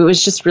 I mean, it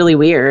was just really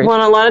weird. Well,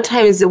 and a lot of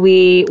times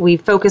we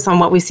focus on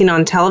what we've seen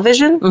on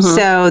television. Mm-hmm.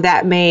 So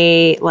that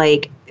may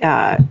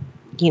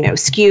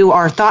skew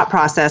our thought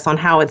process on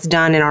how it's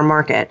done in our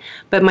market.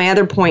 But my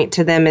other point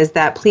to them is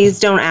that please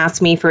don't ask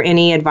me for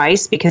any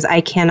advice because I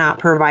cannot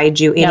provide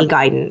you any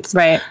guidance.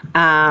 Right.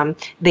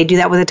 They do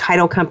that with the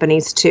title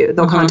companies too.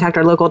 They'll contact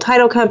our local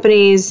title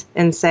companies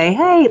and say,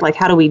 hey,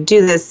 how do we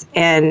do this?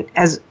 And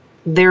as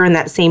they're in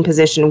that same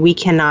position, we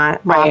cannot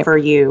offer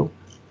you,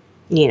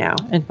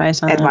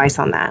 advice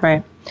on that.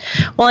 Right.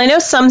 Well, I know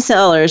some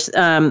sellers,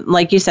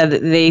 like you said,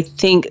 they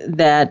think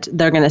that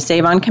they're going to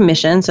save on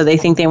commission. So they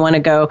think they want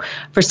to go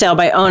for sale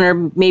by owner.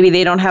 Maybe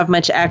they don't have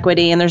much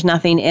equity and there's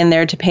nothing in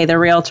there to pay the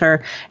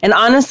realtor. And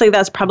honestly,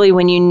 that's probably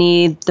when you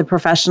need the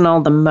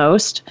professional the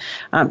most.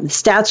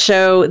 Stats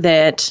show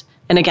that,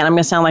 and again, I'm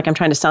going to sound like I'm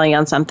trying to sell you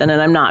on something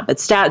and I'm not, but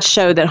stats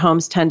show that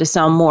homes tend to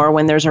sell more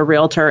when there's a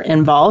realtor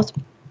involved.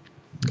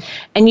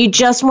 And you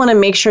just want to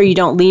make sure you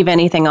don't leave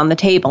anything on the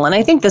table. And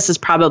I think this is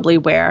probably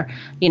where,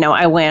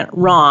 I went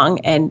wrong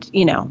and,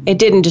 it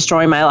didn't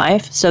destroy my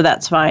life. So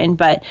that's fine.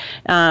 But,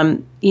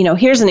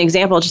 here's an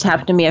example. It just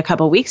happened to me a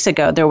couple of weeks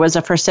ago. There was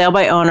a for sale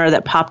by owner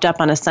that popped up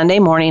on a Sunday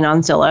morning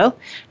on Zillow.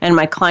 And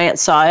my client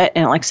saw it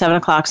and at 7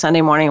 o'clock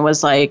Sunday morning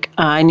was like,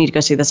 I need to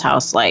go see this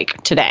house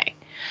today.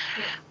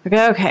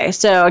 Okay,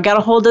 so I got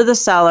a hold of the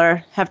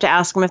seller, have to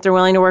ask them if they're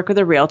willing to work with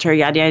a realtor,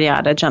 yada, yada,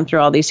 yada, jump through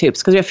all these hoops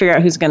because we have to figure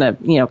out who's going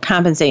to,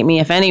 compensate me,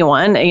 if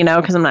anyone,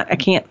 because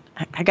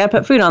I got to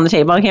put food on the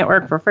table. I can't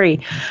work for free.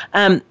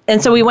 And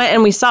so we went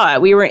and we saw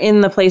it. We were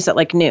in the place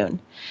at noon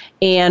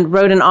and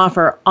wrote an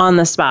offer on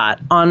the spot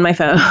on my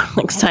phone,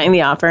 signed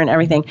the offer and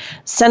everything,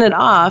 sent it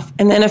off.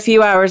 And then a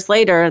few hours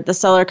later, the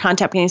seller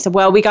contacted me and said,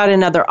 well, we got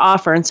another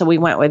offer. And so we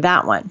went with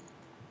that one.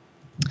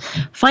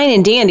 Fine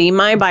and dandy.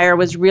 My buyer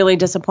was really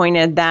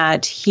disappointed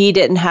that he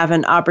didn't have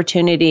an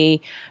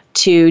opportunity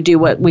to do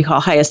what we call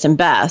highest and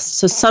best.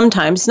 So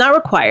sometimes, not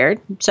required,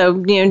 so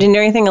didn't do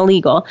anything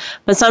illegal,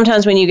 but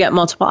sometimes when you get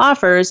multiple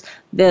offers,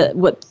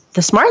 the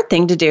smart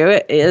thing to do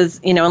is,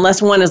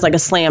 unless one is a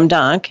slam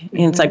dunk,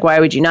 and it's why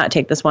would you not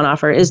take this one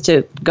offer, is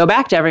to go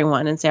back to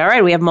everyone and say, all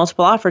right, we have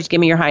multiple offers,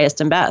 give me your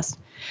highest and best,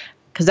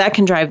 because that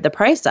can drive the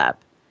price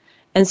up.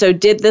 And so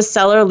did this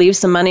seller leave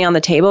some money on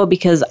the table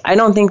because I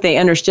don't think they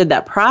understood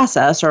that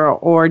process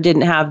or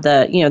didn't have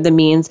the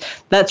means.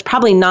 That's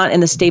probably not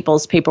in the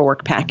Staples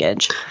paperwork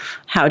package,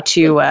 how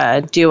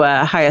to do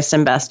a highest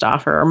and best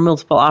offer or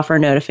multiple offer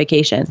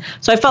notification.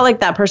 So I felt like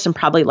that person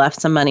probably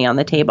left some money on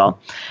the table.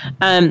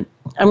 I'm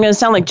going to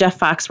sound like Jeff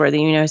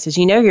Foxworthy, says,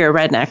 you're a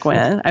redneck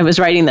when I was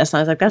writing this. And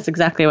I was like, that's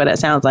exactly what it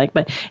sounds like.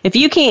 But if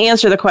you can't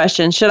answer the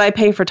question, should I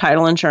pay for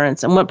title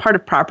insurance and what part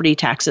of property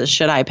taxes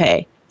should I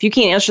pay? If you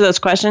can't answer those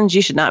questions,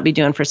 you should not be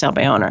doing for sale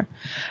by owner.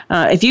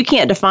 If you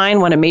can't define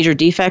what a major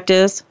defect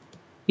is,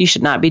 you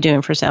should not be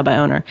doing for sale by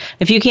owner.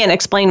 If you can't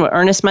explain what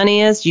earnest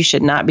money is, you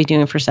should not be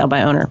doing for sale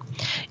by owner.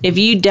 If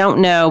you don't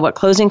know what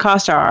closing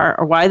costs are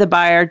or why the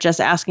buyer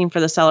just asking for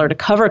the seller to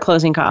cover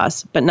closing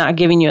costs but not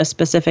giving you a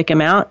specific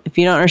amount, if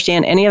you don't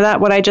understand any of that,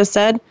 what I just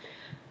said,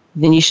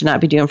 then you should not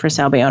be doing for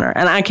sale by owner.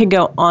 And I could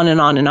go on and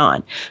on and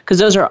on because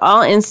those are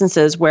all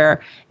instances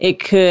where it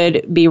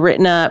could be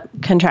written up,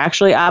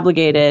 contractually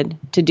obligated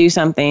to do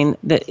something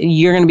that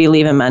you're going to be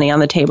leaving money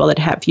on the table that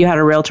if you had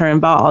a realtor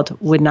involved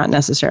would not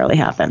necessarily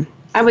happen.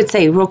 I would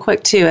say real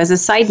quick too, as a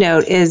side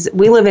note, is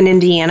we live in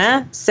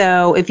Indiana.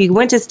 So if you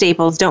went to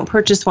Staples, don't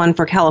purchase one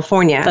for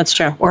California. That's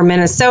true. Or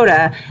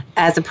Minnesota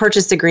as a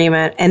purchase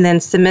agreement and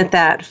then submit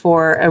that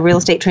for a real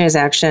estate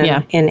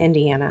transaction in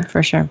Indiana.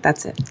 For sure.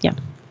 That's it. Yeah.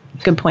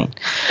 Good point.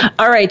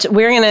 All right,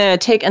 we're going to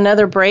take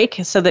another break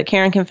so that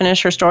Karen can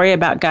finish her story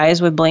about guys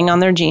with bling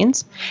on their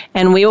jeans.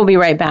 And we will be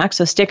right back.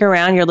 So stick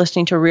around. You're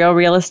listening to Real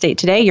Real Estate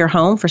Today, your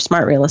home for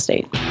smart real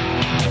estate.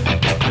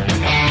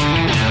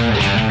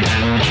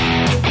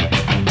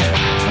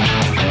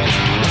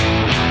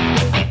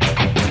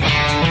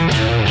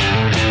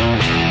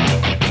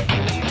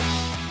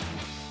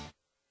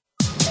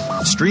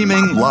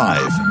 Streaming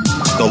live,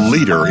 the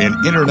leader in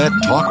Internet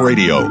talk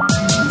radio,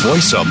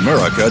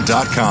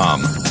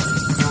 VoiceAmerica.com.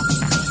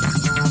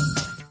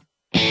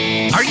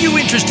 Are you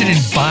interested in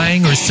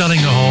buying or selling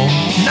a home?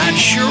 Not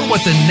sure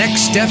what the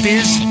next step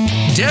is?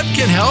 Deb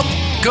can help.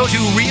 Go to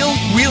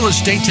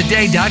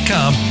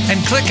realrealestatetoday.com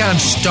and click on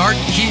Start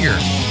Here.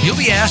 You'll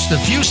be asked a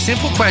few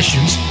simple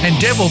questions, and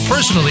Deb will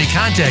personally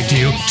contact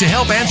you to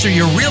help answer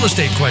your real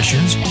estate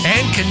questions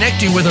and connect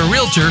you with a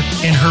realtor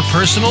in her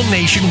personal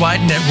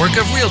nationwide network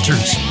of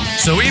realtors.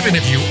 So even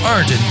if you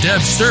aren't in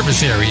Deb's service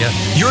area,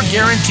 you're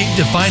guaranteed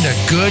to find a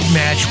good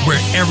match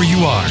wherever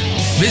you are.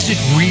 Visit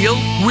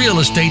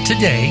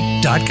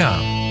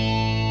realrealestatetoday.com.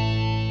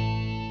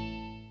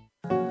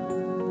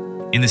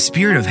 In the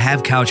spirit of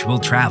Have Couch Will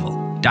Travel,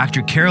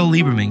 Dr. Carol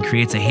Lieberman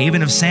creates a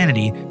haven of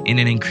sanity in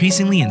an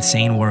increasingly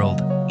insane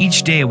world.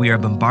 Each day we are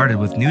bombarded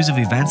with news of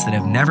events that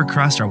have never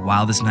crossed our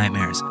wildest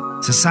nightmares.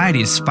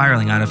 Society is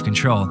spiraling out of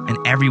control and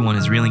everyone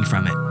is reeling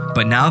from it.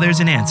 But now there's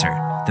an answer.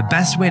 The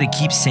best way to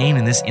keep sane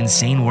in this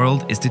insane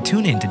world is to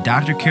tune in to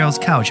Dr. Carol's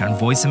Couch on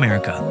Voice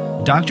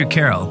America. Dr.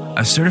 Carol,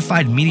 a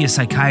certified media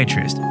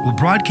psychiatrist, will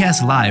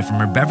broadcast live from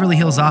her Beverly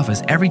Hills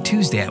office every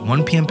Tuesday at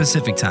 1 p.m.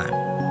 Pacific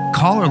Time.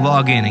 Call or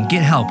log in and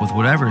get help with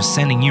whatever is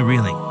sending you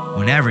reeling,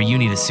 whenever you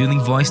need a soothing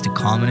voice to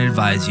calm and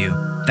advise you.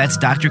 That's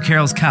Dr.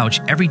 Carol's Couch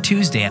every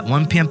Tuesday at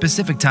 1 p.m.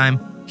 Pacific Time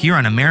here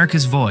on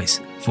America's Voice,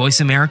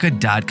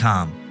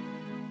 voiceamerica.com.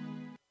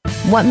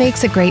 What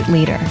makes a great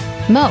leader?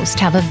 Most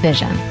have a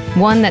vision,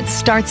 one that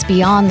starts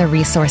beyond the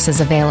resources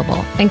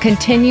available and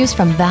continues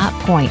from that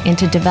point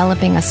into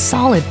developing a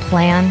solid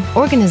plan,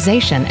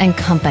 organization, and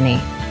company.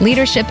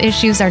 Leadership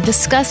issues are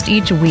discussed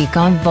each week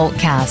on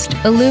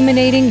Voltcast,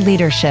 Illuminating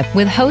Leadership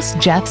with host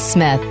Jeff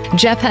Smith.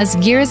 Jeff has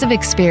years of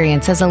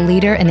experience as a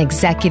leader and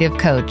executive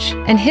coach,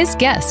 and his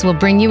guests will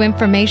bring you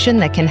information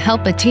that can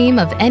help a team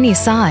of any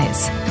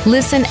size.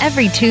 Listen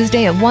every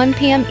Tuesday at 1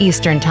 p.m.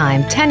 Eastern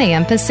Time, 10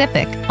 a.m.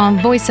 Pacific on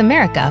Voice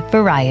America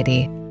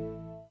Variety.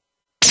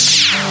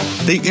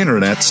 The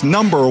Internet's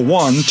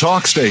 #1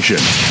 talk station.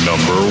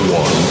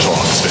 #1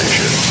 talk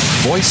station.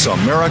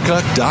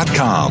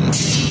 VoiceAmerica.com.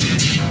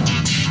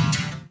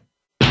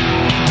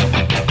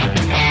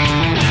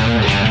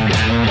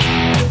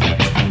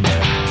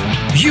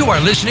 You are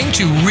listening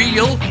to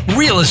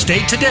Real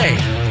Estate Today.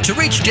 To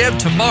reach Deb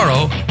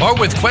tomorrow or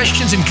with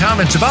questions and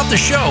comments about the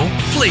show,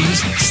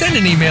 please send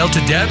an email to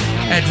Deb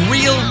at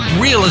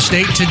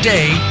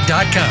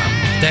realrealestatetoday.com.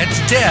 That's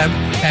Deb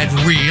at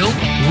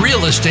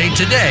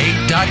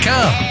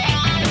realrealestatetoday.com.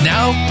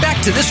 Now,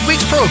 back to this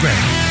week's program.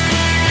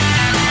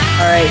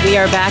 All right, we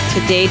are back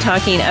today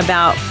talking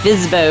about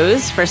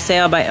FSBOs, for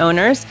sale by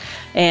owners,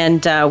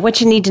 and what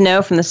you need to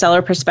know from the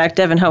seller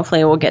perspective, and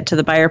hopefully we'll get to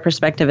the buyer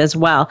perspective as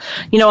well.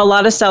 You know, a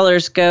lot of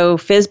sellers go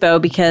FSBO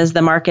because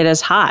the market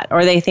is hot,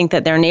 or they think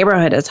that their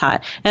neighborhood is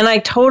hot. And I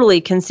totally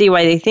can see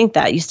why they think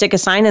that. You stick a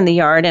sign in the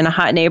yard in a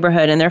hot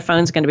neighborhood and their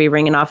phone's going to be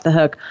ringing off the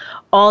hook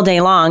all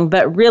day long.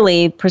 But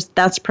really,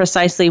 that's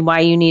precisely why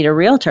you need a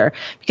realtor.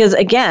 Because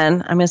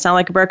again, I'm going to sound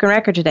like a broken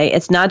record today.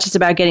 It's not just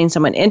about getting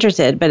someone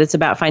interested, but it's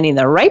about finding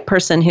the right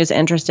person who's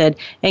interested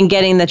and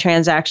getting the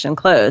transaction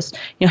closed.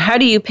 You know, how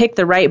do you pick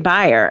the right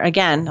buyer?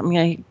 Again, I'm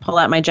going to pull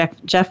out my Jeff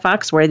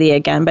Foxworthy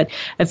again. But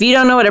if you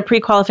don't know what a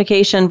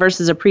pre-qualification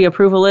versus a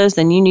pre-approval is,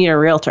 then you need a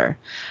realtor.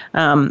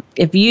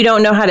 If you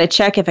don't know how to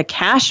check if a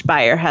cash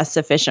buyer has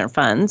sufficient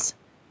funds,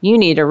 you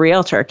need a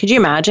realtor. Could you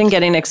imagine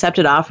getting an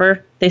accepted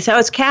offer? They say, oh,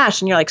 it's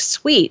cash. And you're like,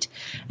 sweet.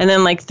 And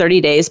then like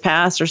 30 days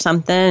pass or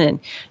something,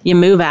 and you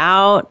move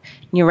out.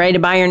 You're ready to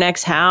buy your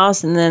next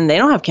house, and then they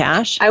don't have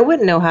cash. I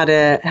wouldn't know how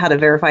to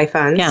verify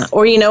funds. Yeah,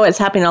 or you know, it's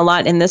happening a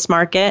lot in this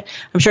market.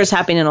 I'm sure it's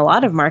happening in a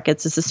lot of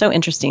markets. This is so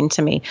interesting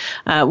to me.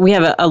 We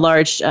have a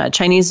large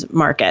Chinese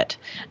market,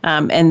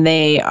 and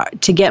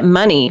to get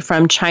money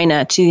from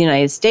China to the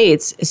United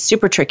States is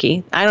super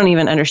tricky. I don't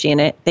even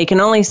understand it. They can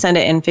only send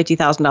it in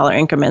 $50,000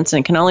 increments, and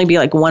it can only be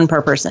like one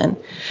per person.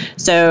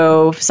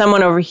 So if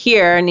someone over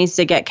here needs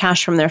to get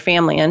cash from their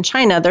family in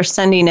China, they're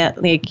sending it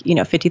like, you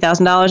know,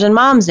 $50,000 in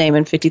mom's name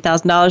and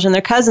 $50,000 in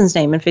their cousin's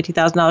name and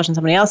 $50,000 in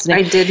somebody else's name.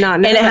 I did not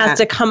know that. And it has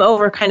to come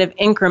over kind of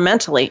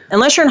incrementally.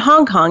 Unless you're in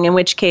Hong Kong, in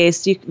which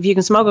case, if you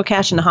can smuggle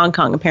cash into Hong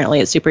Kong, apparently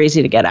it's super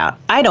easy to get out.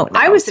 I don't know.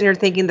 I was sitting there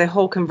thinking the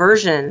whole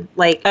conversion,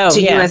 to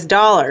U.S.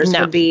 dollars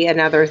would be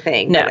another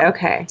thing. No. But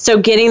okay. So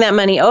getting that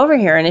money over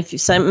here, and if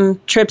something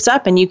trips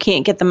up and you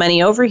can't get the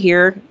money over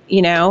here,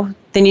 you know,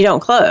 then you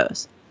don't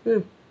close.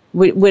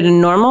 Would a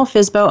normal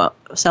FSBO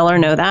seller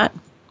know that?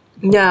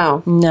 No.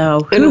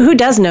 Who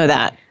does know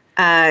that?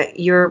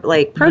 Your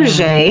like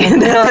protege.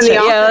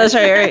 That's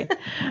right.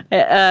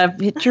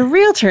 Your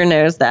realtor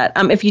knows that.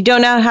 If you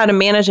don't know how to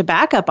manage a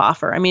backup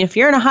offer, I mean, if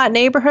you're in a hot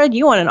neighborhood,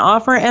 you want an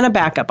offer and a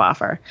backup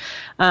offer.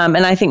 And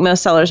I think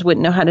most sellers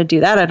wouldn't know how to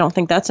do that. I don't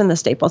think that's in the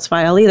Staples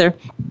file either.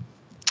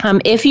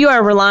 If you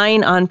are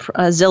relying on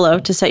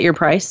Zillow to set your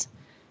price,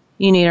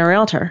 you need a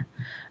realtor.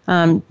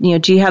 Do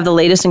you have the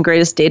latest and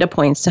greatest data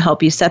points to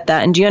help you set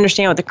that? And do you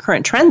understand what the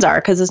current trends are?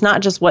 Because it's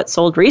not just what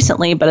sold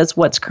recently, but it's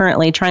what's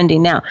currently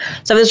trending now.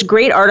 So this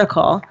great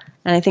article,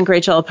 and I think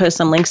Rachel will post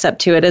some links up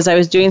to it, as I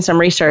was doing some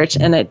research,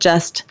 and it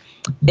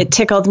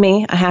tickled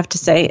me. I have to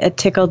say, it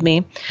tickled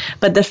me.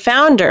 But the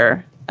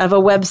founder of a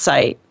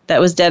website that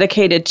was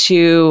dedicated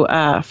to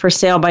For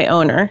Sale by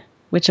Owner,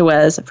 which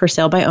was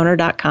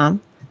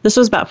forsalebyowner.com. This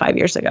was about 5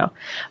 years ago.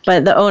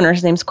 But the owner,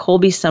 his name's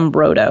Colby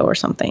Sombrodo or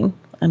something.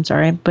 I'm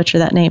sorry, I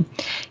butchered that name.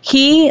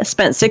 He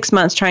spent 6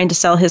 months trying to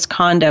sell his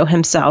condo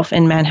himself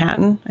in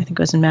Manhattan. I think it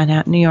was in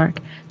Manhattan, New York,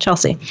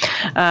 Chelsea.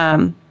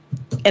 And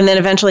then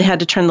eventually had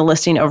to turn the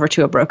listing over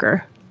to a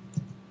broker.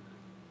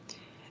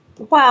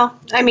 Well,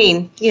 I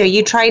mean,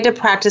 you tried to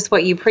practice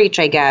what you preach,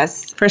 I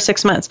guess. For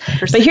 6 months.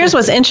 But here's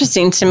what's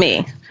interesting to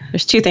me.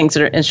 There's two things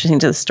that are interesting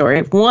to the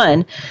story.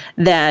 One,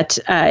 that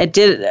it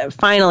did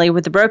finally,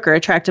 with the broker,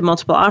 attracted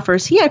multiple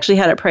offers. He actually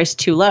had it priced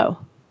too low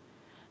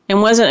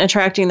and wasn't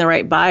attracting the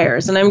right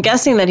buyers. And I'm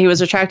guessing that he was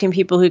attracting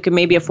people who could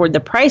maybe afford the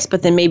price,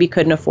 but then maybe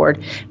couldn't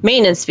afford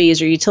maintenance fees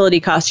or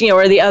utility costs,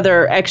 or the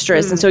other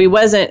extras. And so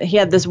he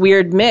had this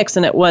weird mix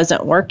and it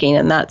wasn't working.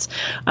 And that's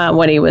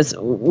what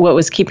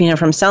was keeping him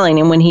from selling.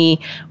 And when he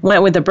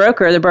went with the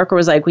broker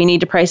was like, we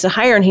need to price it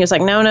higher. And he was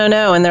like, no.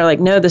 And they're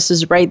like, no, this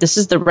is right. This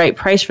is the right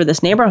price for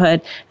this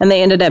neighborhood. And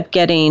they ended up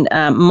getting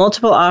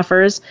multiple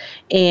offers,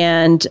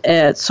 and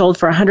it sold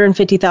for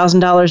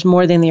 $150,000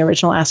 more than the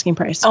original asking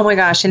price. Oh my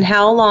gosh. And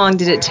how long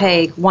did it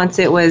take once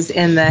it was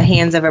in the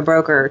hands of a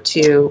broker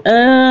to?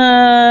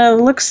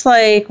 Looks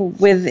like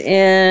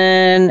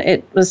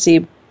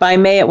by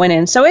May it went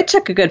in. So it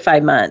took a good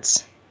 5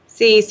 months.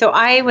 See, so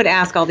I would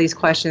ask all these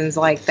questions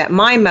like that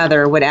my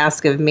mother would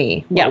ask of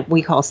me. Yeah. What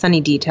we call sunny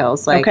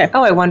details. Like,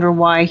 I wonder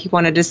why he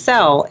wanted to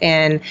sell.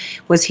 And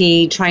was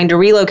he trying to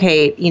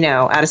relocate,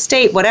 out of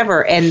state,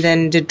 whatever, and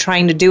then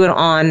trying to do it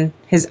on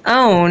his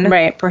own.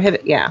 Right.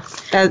 Prohibit. Yeah.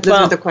 Those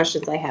are the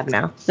questions I have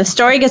now. The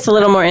story gets a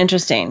little more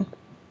interesting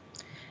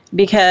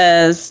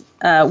because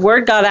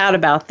word got out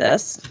about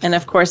this. And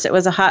of course, it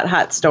was a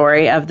hot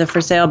story of the For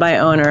Sale by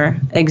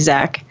Owner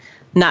exec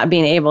not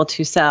being able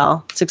to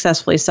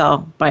successfully sell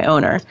by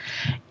owner.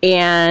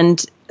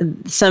 And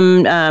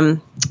some, I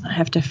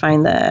have to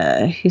find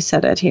who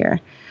said it here.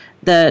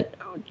 The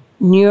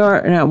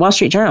Wall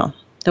Street Journal.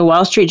 The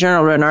Wall Street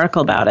Journal wrote an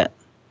article about it.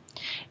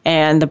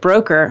 And the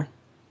broker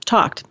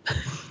talked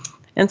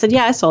and said,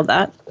 yeah, I sold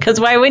that. Because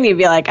why wouldn't you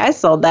be like, I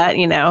sold that,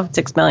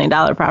 $6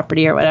 million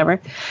property or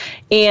whatever.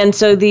 And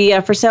so the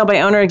For Sale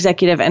by Owner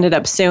executive ended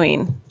up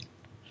suing,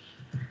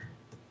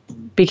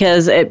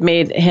 because it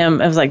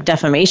was like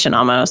defamation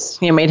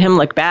almost. Made him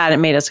look bad. It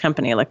made his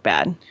company look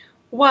bad.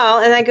 Well,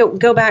 and I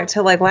go back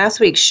to like last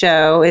week's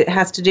show. It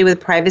has to do with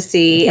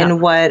privacy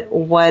and what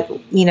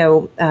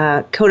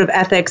code of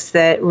ethics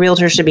that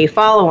realtors should be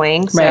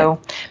following. So,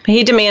 right. But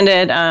he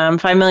demanded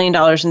 $5 million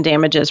in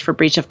damages for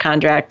breach of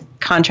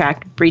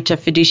contract, breach of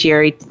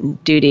fiduciary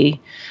duty,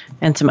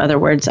 and some other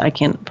words I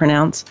can't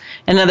pronounce.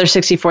 Another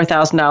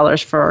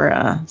 $64,000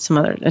 for some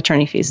other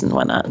attorney fees and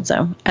whatnot.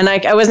 So, and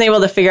I wasn't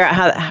able to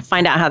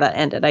find out how that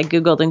ended. I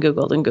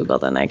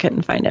Googled and I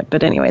couldn't find it.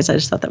 But anyways, I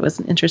just thought that was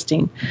an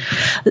interesting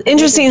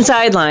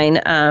sideline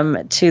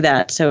to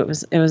that. So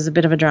it was a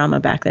bit of a drama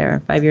back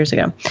there 5 years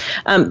ago.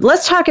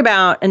 Let's talk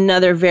about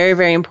another very,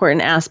 very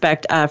important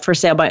aspect For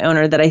Sale by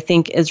Owner that I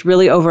think is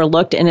really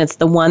overlooked, and it's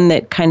the one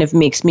that kind of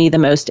makes me the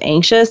most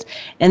anxious,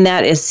 and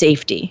that is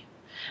safety.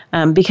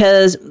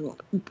 Because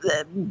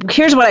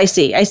here's what I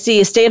see. I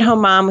see a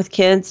stay-at-home mom with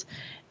kids.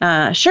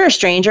 Sure,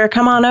 stranger,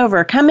 come on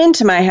over. Come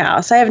into my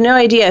house. I have no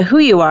idea who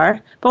you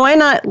are, but why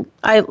not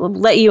I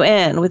let you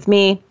in with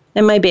me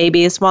and my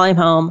babies while I'm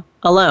home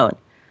alone?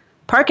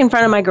 Park in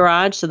front of my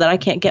garage so that I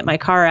can't get my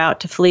car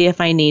out to flee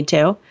if I need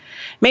to.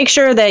 Make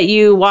sure that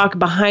you walk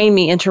behind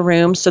me into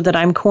rooms so that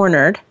I'm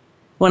cornered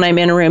when I'm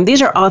in a room.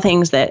 These are all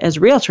things that as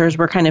realtors,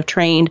 we're kind of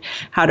trained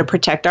how to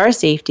protect our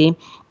safety,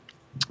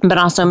 but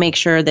also make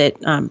sure that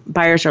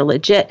buyers are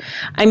legit.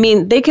 I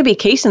mean, they could be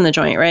casing the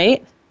joint,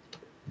 right?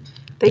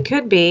 They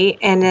could be.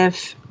 And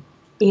if,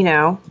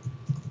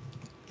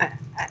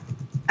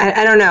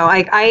 I don't know.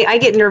 I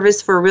get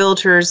nervous for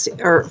realtors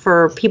or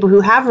for people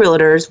who have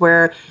realtors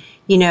where,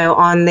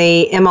 on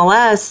the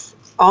MLS,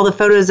 all the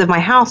photos of my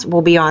house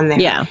will be on there.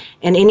 Yeah.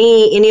 And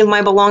any of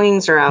my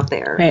belongings are out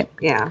there. Right.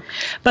 Yeah.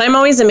 But I'm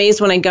always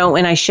amazed when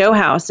I show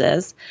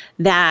houses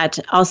that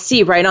I'll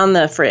see right on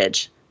the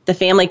fridge, the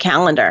family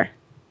calendar.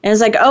 And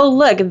it's like, oh,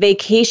 look,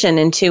 vacation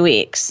in 2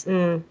 weeks.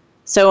 Mm.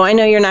 So I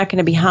know you're not going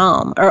to be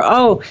home. Or,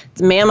 oh,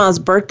 it's Mama's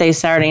birthday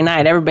Saturday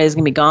night. Everybody's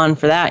going to be gone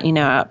for that,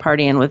 out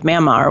partying with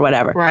Mama or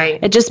whatever.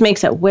 Right. It just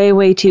makes it way,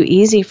 way too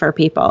easy for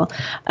people.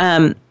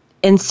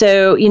 And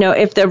so,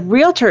 if the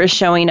realtor is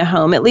showing a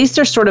home, at least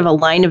there's sort of a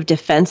line of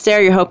defense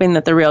there. You're hoping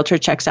that the realtor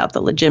checks out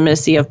the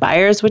legitimacy of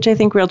buyers, which I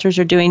think realtors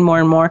are doing more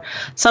and more.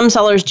 Some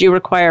sellers do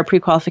require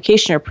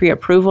pre-qualification or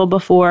pre-approval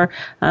before,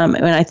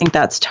 and I think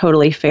that's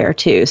totally fair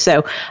too.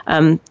 So,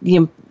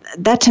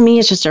 that to me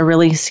is just a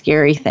really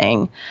scary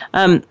thing.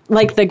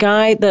 Like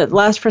the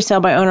last For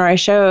Sale by Owner I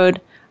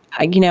showed,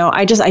 I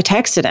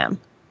texted him.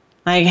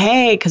 Like,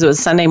 hey, because it was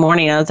Sunday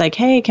morning. I was like,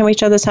 hey, can we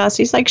show this house?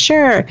 He's like,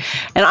 sure.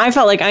 And I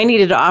felt like I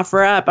needed to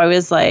offer up. I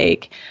was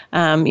like,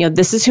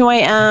 this is who I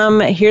am.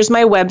 Here's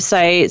my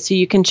website. So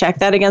you can check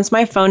that against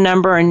my phone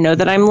number and know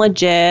that I'm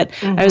legit.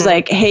 Mm-hmm. I was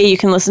like, hey, you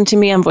can listen to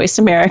me on Voice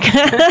America.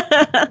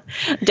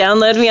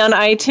 Download me on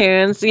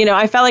iTunes.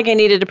 I felt like I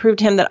needed to prove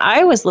to him that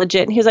I was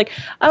legit. And he was like,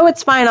 oh,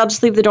 it's fine. I'll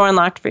just leave the door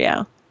unlocked for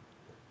you.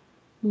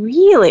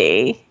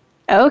 Really?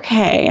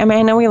 Okay. I mean,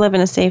 I know we live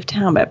in a safe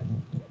town, but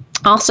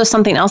also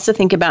something else to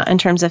think about in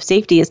terms of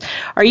safety is,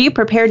 are you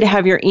prepared to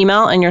have your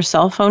email and your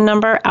cell phone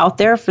number out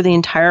there for the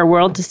entire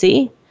world to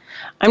see?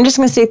 I'm just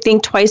going to say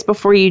think twice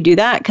before you do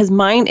that, because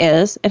mine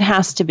is. It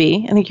has to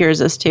be. I think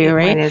yours is too,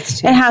 right? Mine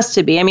is too. It has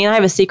to be. I mean, I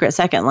have a secret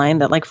second line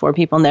that like 4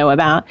 people know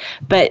about,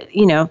 but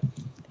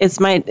it's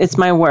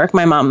my work.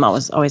 My mom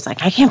was always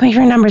like, I can't put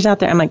your numbers out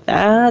there. I'm like,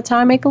 that's how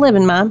I make a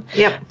living, Mom.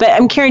 Yep.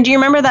 But Karen, do you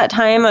remember that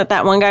time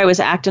that one guy was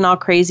acting all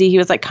crazy? He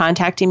was like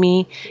contacting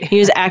me. He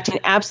was acting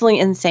absolutely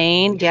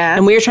insane. Yeah.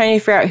 And we were trying to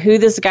figure out who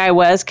this guy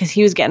was because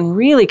he was getting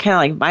really kind of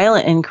like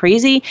violent and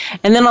crazy.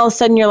 And then all of a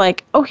sudden you're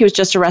like, oh, he was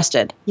just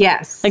arrested.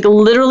 Yes. Like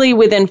literally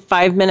within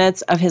 5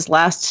 minutes of his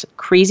last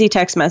crazy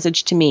text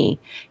message to me,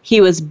 he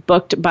was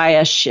booked by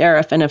a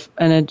sheriff in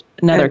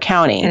another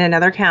county. In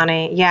another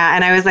county, yeah.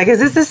 And I was like, is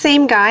this the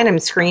same guy? And I'm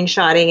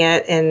screenshotting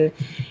it, and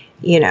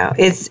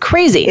it's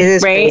crazy. It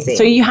is right? crazy.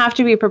 So you have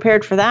to be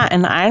prepared for that.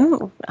 And I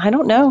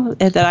don't know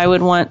that I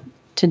would want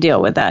to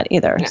deal with that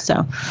either. Yeah.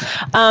 So,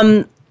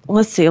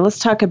 let's see. Let's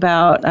talk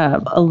about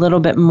a little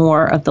bit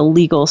more of the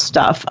legal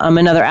stuff.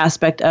 Another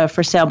aspect of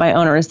for sale by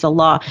owner is the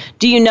law.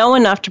 Do you know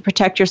enough to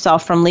protect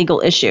yourself from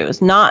legal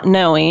issues? Not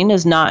knowing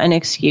is not an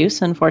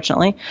excuse,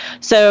 unfortunately.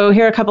 So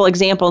here are a couple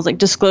examples, like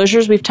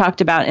disclosures we've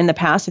talked about in the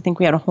past. I think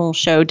we had a whole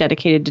show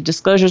dedicated to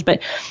disclosures.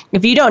 But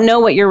if you don't know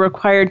what you're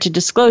required to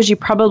disclose, you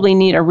probably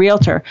need a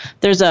realtor.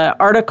 There's an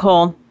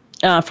article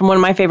from one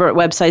of my favorite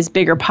websites,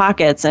 Bigger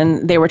Pockets,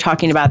 and they were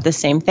talking about the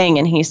same thing.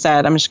 And he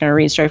said, I'm just going to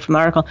read straight from the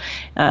article.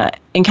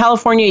 In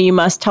California, you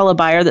must tell a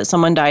buyer that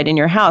someone died in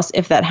your house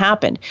if that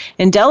happened.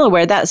 In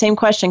Delaware, that same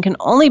question can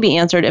only be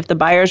answered if the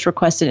buyer is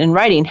requested in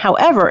writing.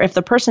 However, if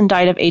the person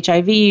died of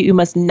HIV, you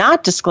must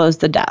not disclose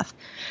the death.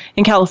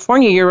 In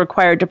California, you're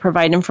required to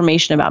provide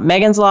information about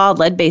Megan's Law,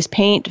 lead-based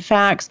paint,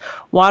 facts,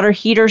 water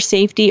heater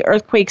safety,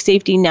 earthquake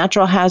safety,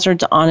 natural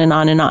hazards, on and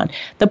on and on.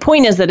 The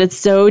point is that it's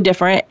so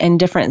different in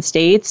different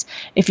states.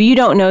 If you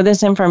don't know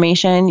this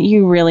information,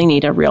 you really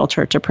need a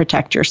realtor to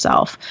protect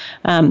yourself.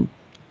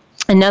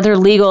 Another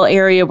legal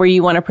area where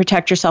you want to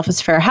protect yourself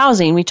is fair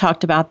housing. We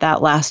talked about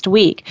that last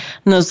week.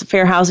 And those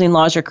fair housing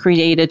laws are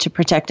created to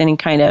protect any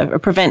kind of, or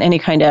prevent any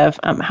kind of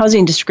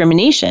housing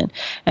discrimination.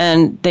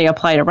 And they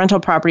apply to rental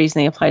properties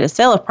and they apply to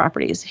sale of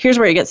properties. Here's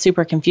where it gets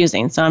super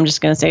confusing. So I'm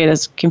just going to say it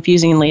as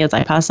confusingly as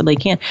I possibly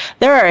can.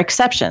 There are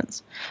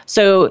exceptions.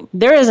 So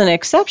there is an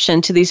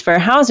exception to these fair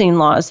housing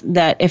laws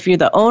that if you're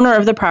the owner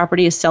of the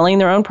property is selling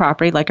their own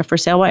property, like a for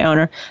sale by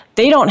owner,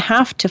 they don't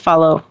have to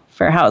follow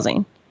fair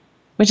housing,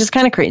 which is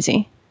kind of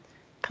crazy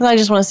because I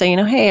just want to say,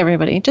 hey,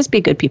 everybody, just be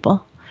good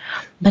people.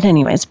 But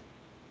anyways,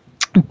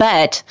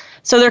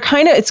 so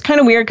it's kind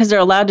of weird because they're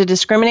allowed to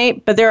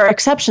discriminate, but there are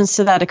exceptions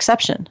to that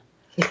exception.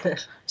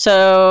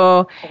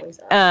 So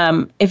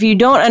if you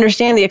don't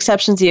understand the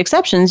exceptions,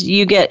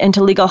 you get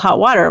into legal hot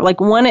water. Like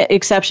one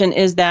exception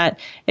is that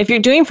if you're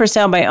doing for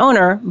sale by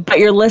owner, but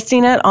you're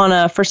listing it on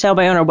a for sale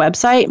by owner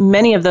website,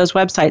 many of those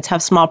websites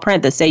have small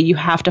print that say you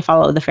have to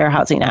follow the Fair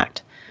Housing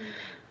Act.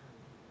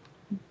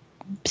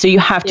 So you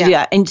have to do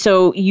that. And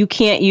so you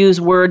can't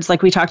use words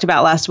like we talked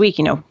about last week,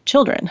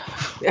 children,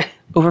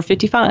 over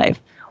 55,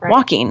 right,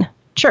 walking,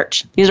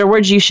 church. These are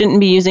words you shouldn't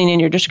be using in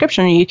your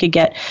description, or you could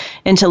get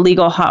into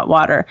legal hot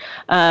water.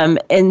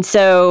 And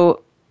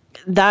so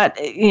that,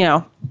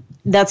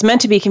 that's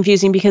meant to be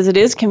confusing because it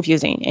is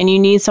confusing, and you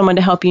need someone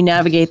to help you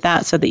navigate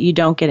that so that you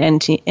don't get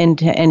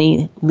into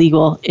any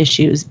legal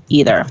issues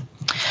either.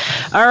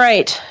 All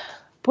right.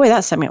 Boy,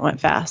 that segment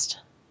went fast.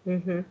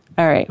 Mm-hmm.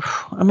 All right.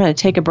 I'm going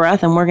to take a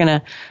breath and we're going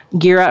to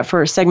gear up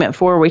for segment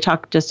 4. We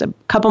talk just a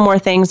couple more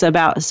things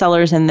about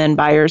sellers and then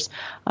buyers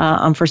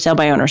on for sale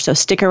by owner. So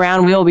stick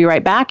around. We will be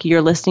right back.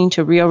 You're listening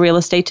to Real Real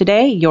Estate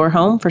Today, your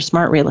home for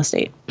smart real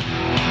estate.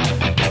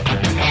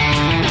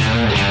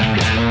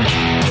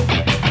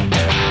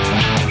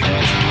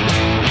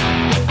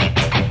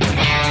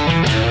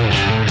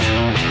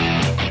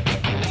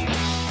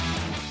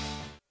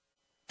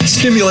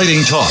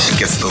 Stimulating talk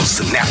gets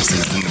those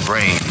synapses in the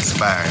brain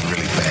firing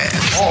really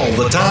fast. All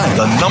the time.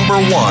 The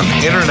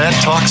 #1 internet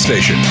talk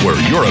station where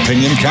your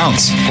opinion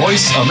counts.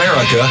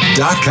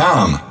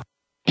 VoiceAmerica.com.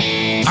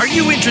 Are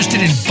you interested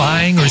in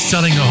buying or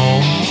selling a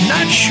home?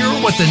 Not sure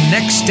what the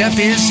next step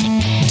is?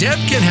 Deb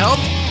can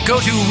help. Go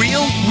to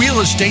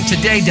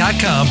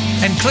realrealestatetoday.com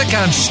and click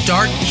on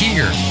Start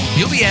Here.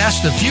 You'll be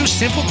asked a few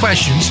simple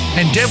questions,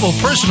 and Deb will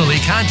personally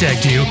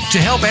contact you to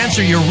help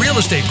answer your real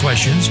estate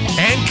questions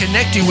and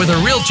connect you with a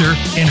realtor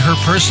in her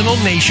personal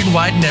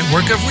nationwide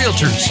network of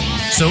realtors.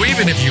 So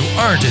even if you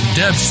aren't in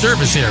Deb's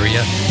service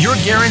area, you're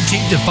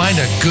guaranteed to find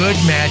a good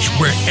match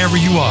wherever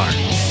you are.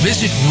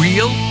 Visit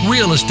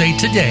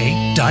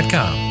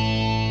realrealestatetoday.com.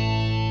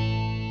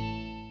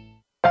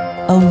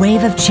 A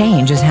wave of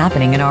change is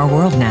happening in our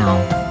world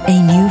now.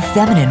 A new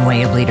feminine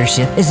way of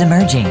leadership is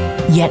emerging.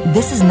 Yet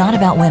this is not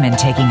about women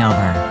taking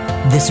over.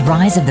 This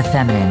rise of the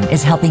feminine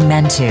is helping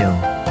men too.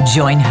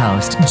 Join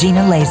host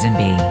Gina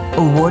Lazenby,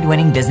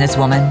 award-winning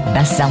businesswoman,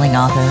 best-selling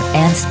author,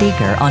 and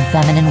speaker on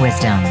feminine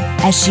wisdom,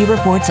 as she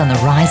reports on the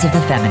rise of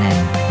the feminine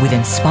with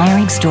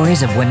inspiring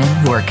stories of women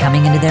who are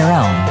coming into their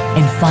own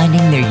and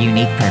finding their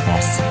unique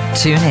purpose.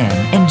 Tune in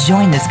and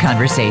join this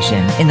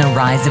conversation in the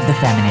Rise of the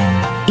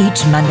Feminine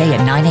each Monday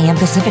at 9 a.m.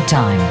 Pacific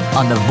Time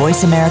on the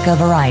Voice America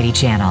Variety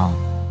Channel.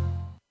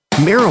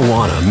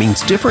 Marijuana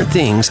means different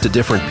things to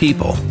different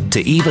people.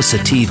 To Eva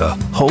Sativa,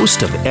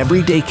 host of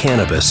Everyday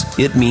Cannabis,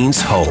 it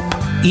means hope.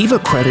 Eva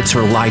credits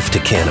her life to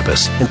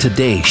cannabis, and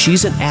today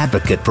she's an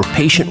advocate for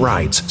patient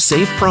rights,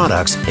 safe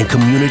products, and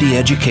community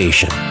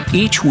education.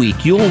 Each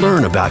week, you'll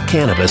learn about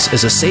cannabis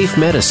as a safe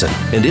medicine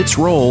and its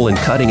role in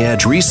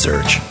cutting-edge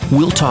research.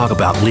 We'll talk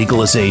about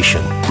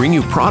legalization, bring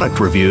you product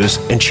reviews,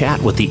 and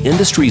chat with the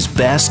industry's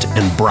best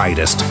and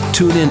brightest.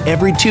 Tune in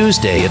every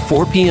Tuesday at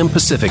 4 p.m.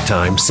 Pacific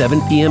Time, 7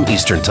 p.m.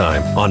 Eastern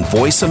Time on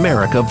Voice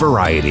America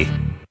Variety.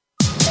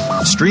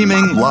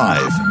 Streaming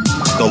live,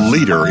 the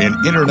leader in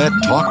Internet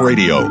talk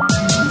radio,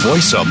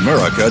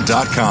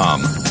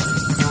 voiceamerica.com.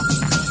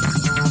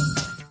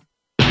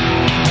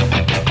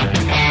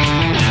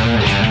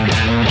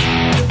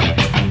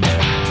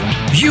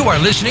 You are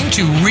listening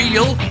to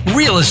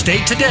Real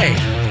Estate Today.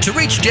 To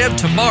reach Deb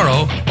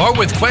tomorrow or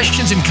with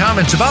questions and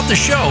comments about the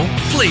show,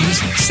 please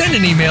send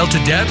an email to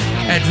Deb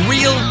at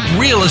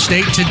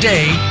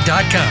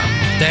realrealestatetoday.com.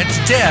 That's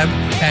Deb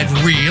at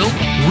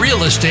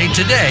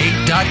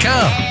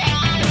realrealestatetoday.com.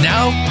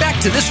 Now, back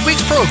to this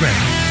week's program.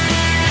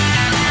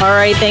 All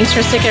right, thanks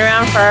for sticking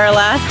around for our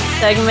last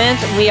segment.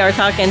 We are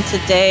talking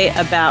today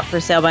about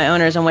for sale by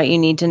owners and what you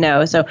need to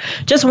know. So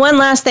just one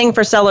last thing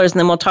for sellers, and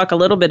then we'll talk a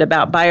little bit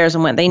about buyers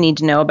and what they need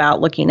to know about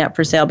looking at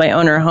for sale by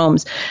owner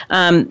homes.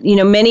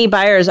 Many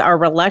buyers are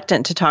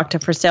reluctant to talk to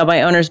for sale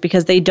by owners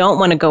because they don't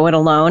want to go it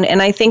alone.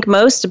 And I think a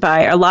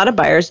lot of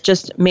buyers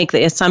just make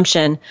the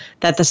assumption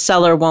that the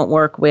seller won't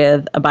work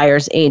with a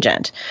buyer's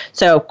agent.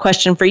 So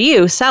question for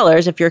you,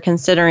 sellers, if you're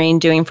considering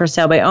doing for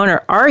sale by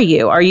owner, are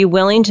you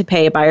willing to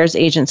pay a buyer's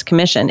agent's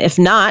commission? If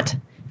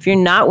you're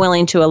not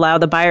willing to allow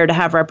the buyer to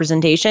have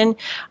representation,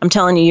 I'm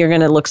telling you, you're going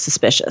to look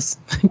suspicious.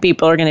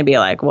 People are going to be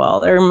like,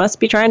 well, they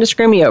must be trying to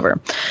screw me over.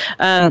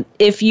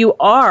 If you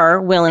are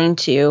willing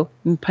to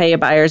pay a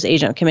buyer's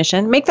agent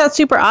commission, make that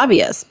super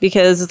obvious,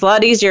 because it's a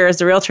lot easier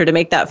as a realtor to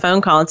make that phone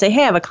call and say,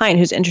 hey, I have a client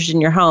who's interested in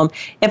your home.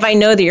 If I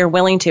know that you're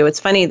willing to. It's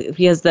funny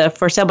because the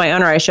for sale by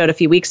owner I showed a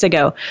few weeks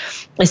ago,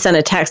 I sent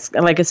a text.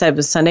 Like I said, it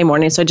was Sunday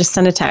morning, so I just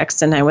sent a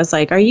text and I was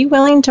like, are you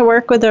willing to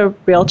work with a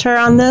realtor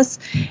on this?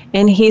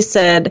 And he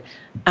said,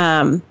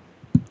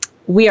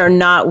 we are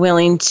not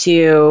willing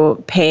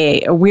to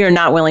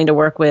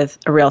work with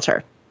a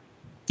realtor.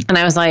 And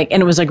I was like,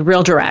 and it was like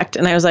real direct.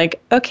 And I was like,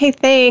 okay,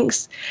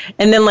 thanks.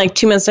 And then like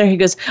 2 minutes later, he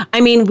goes,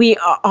 I mean, we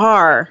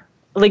are.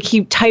 Like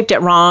he typed it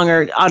wrong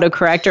or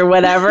autocorrect or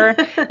whatever.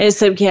 And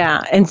so,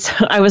 yeah. And so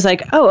I was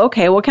like, oh,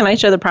 okay, well, can I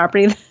show the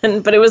property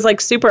then? But it was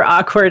like super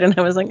awkward. And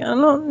I was like, I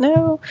don't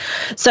know.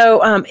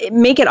 So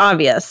make it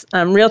obvious.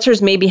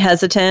 Realtors may be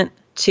hesitant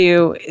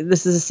to,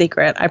 this is a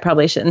secret. I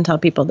probably shouldn't tell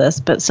people this,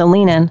 but so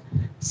lean in,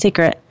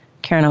 secret.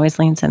 Karen always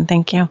leans in.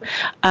 Thank you.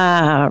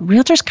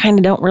 Realtors kind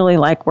of don't really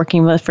like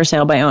working with for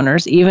sale by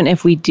owners, even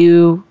if we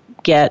do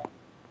get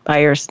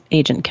buyer's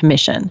agent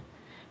commission,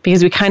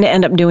 because we kind of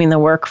end up doing the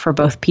work for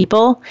both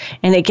people.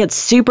 And it gets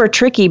super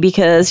tricky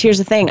because here's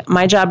the thing.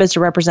 My job is to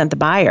represent the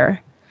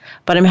buyer,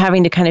 but I'm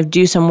having to kind of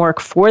do some work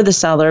for the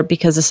seller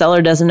because the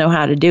seller doesn't know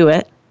how to do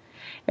it.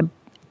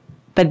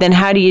 But then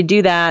how do you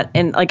do that?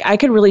 And like, I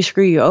could really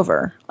screw you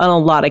over on a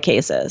lot of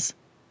cases.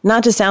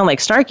 Not to sound like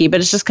snarky,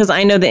 but it's just because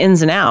I know the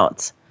ins and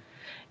outs.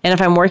 And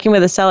if I'm working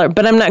with a seller,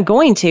 but I'm not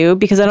going to,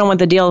 because I don't want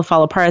the deal to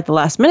fall apart at the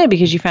last minute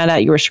because you found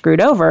out you were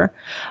screwed over.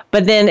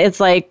 But then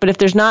it's like, but if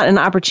there's not an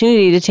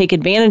opportunity to take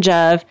advantage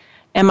of,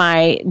 am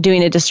I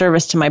doing a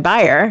disservice to my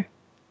buyer?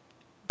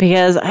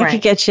 Because I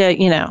could get you,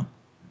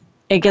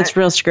 it gets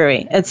real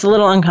screwy. It's a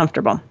little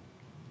uncomfortable.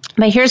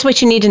 But here's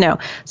what you need to know.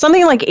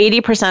 Something like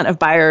 80% of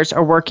buyers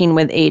are working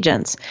with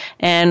agents.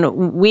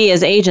 And we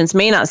as agents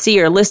may not see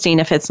your listing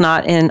if it's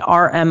not in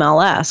our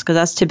MLS, because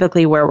that's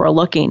typically where we're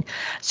looking.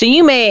 So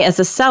you may, as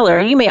a seller,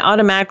 you may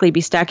automatically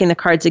be stacking the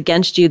cards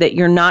against you that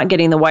you're not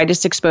getting the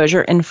widest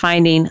exposure and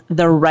finding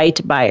the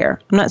right buyer.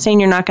 I'm not saying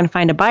you're not going to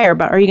find a buyer,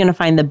 but are you going to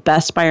find the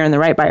best buyer and the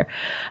right buyer?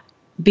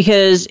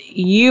 Because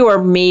you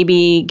are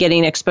maybe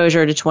getting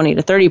exposure to 20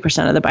 to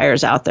 30% of the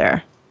buyers out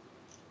there.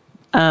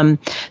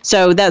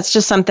 So that's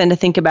just something to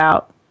think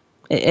about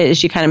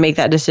as you kind of make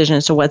that decision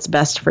as to what's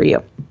best for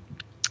you.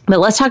 But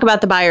let's talk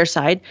about the buyer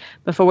side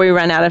before we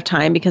run out of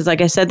time, because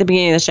like I said at the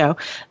beginning of the show,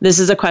 this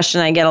is a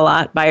question I get a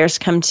lot. Buyers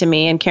come to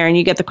me, and Karen,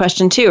 you get the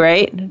question too,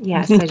 right?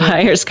 Yes, I do.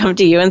 Buyers come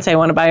to you and say, I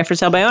want to buy a for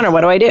sale by owner.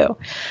 What do I do?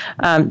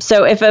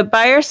 So if a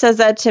buyer says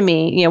that to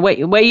me, you know,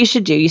 what you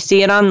should do, you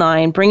see it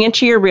online, bring it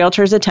to your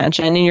realtor's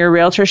attention, and your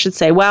realtor should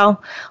say,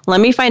 well,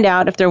 let me find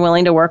out if they're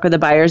willing to work with a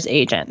buyer's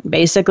agent.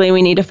 Basically,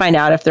 we need to find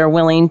out if they're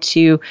willing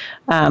to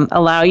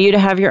allow you to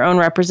have your own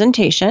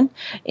representation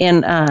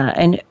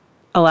and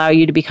allow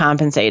you to be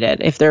compensated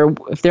if they're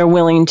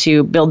willing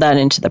to build that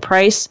into the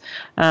price.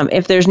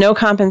 If there's no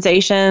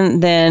compensation,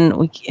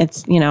 then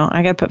it's, you know,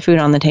 I got to put food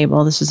on the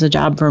table. This is a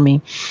job for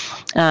me.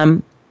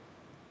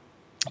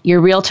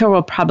 Your realtor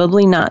will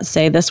probably not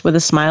say this with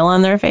a smile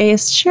on their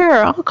face.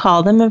 Sure, I'll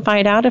call them and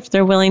find out if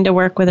they're willing to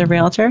work with a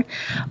realtor,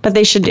 but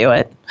they should do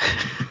it.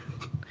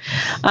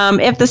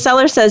 If the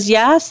seller says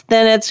yes,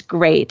 then it's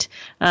great.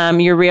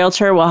 Your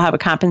realtor will have a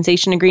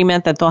compensation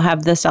agreement that they'll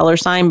have the seller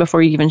sign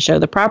before you even show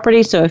the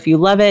property. So if you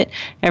love it,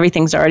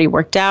 everything's already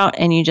worked out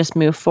and you just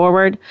move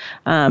forward.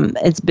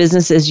 It's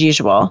business as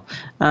usual.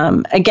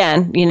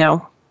 Again, you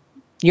know,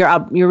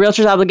 your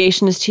realtor's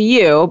obligation is to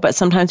you, but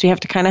sometimes we have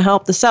to kind of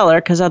help the seller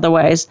because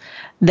otherwise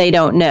they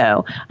don't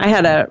know. I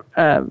had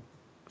a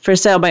for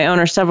sale by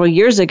owner several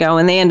years ago,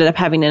 and they ended up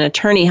having an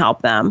attorney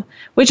help them,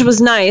 which was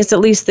nice.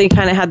 At least they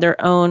kind of had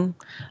their own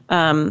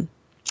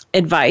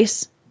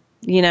advice,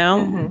 you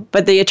know, mm-hmm.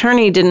 But the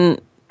attorney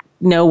didn't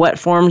know what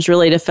forms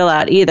really to fill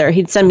out either.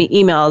 He'd send me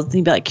emails.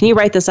 He'd be like, can you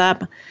write this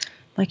up? I'm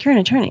like, you're an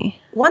attorney.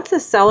 Once the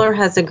seller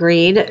has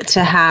agreed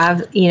to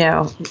have, you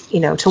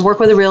know, to work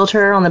with a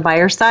realtor on the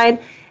buyer side,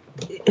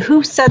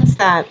 who sets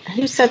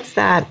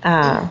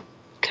that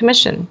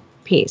commission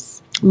piece?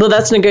 Well,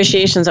 that's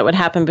negotiations that would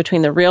happen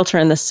between the realtor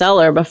and the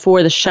seller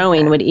before the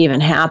showing would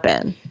even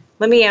happen.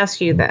 Let me ask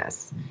you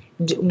this.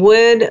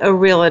 Would a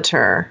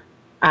realtor,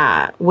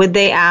 would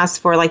they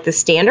ask for like the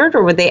standard,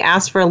 or would they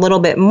ask for a little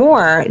bit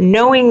more,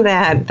 knowing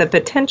that the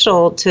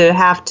potential to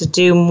have to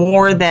do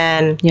more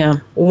than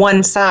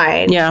one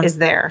side is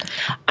there?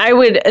 I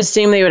would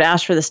assume they would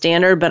ask for the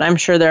standard, but I'm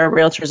sure there are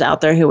realtors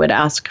out there who would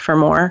ask for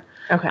more.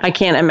 Okay. I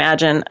can't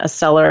imagine a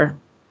seller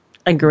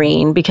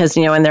agreeing because,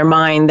 you know, in their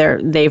mind,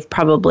 they've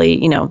probably,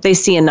 you know, they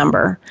see a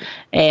number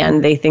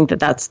and they think that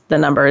that's the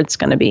number it's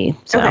going to be.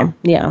 So,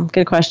 yeah,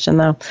 good question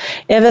though.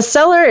 If a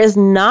seller is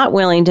not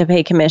willing to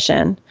pay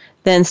commission,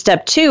 then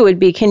step 2 would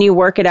be, can you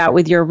work it out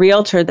with your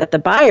realtor that the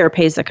buyer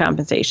pays the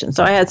compensation?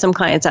 So I had some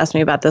clients ask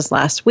me about this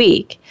last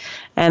week,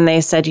 and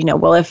they said, you know,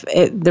 well, if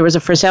there was a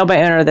for sale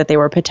by owner that they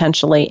were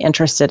potentially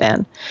interested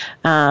in,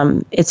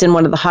 it's in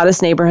one of the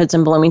hottest neighborhoods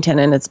in Bloomington,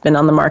 and it's been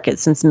on the market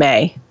since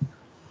May.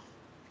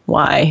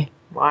 Why?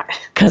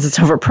 Because it's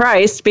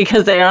overpriced,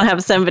 because they don't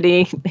have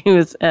somebody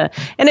who's, and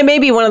it may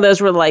be one of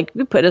those where like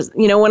we put,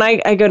 you know, when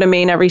I go to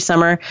Maine every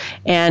summer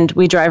and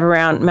we drive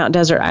around, Mount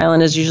Desert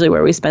Island is usually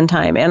where we spend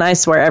time. And I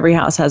swear every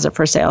house has a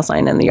for sale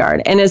sign in the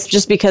yard. And it's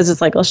just because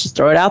it's like, let's just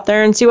throw it out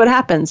there and see what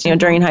happens, you know,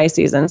 during high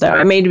season. So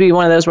it may be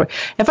one of those where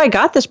if I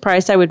got this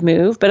price, I would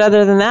move. But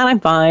other than that, I'm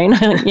fine.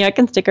 Yeah, I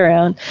can stick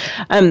around.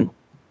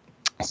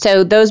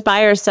 So those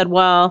buyers said,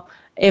 well,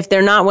 if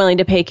they're not willing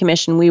to pay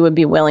commission, we would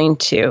be willing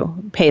to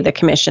pay the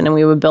commission and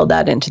we would build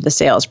that into the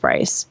sales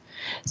price.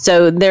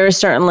 So there is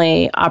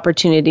certainly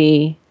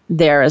opportunity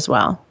there as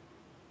well.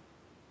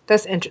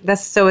 That's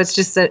so it's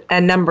just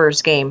a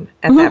numbers game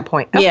at that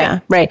point. Okay. Yeah,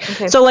 right.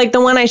 Okay. So like the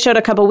one I showed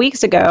a couple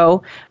weeks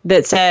ago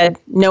that said,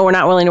 no, we're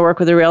not willing to work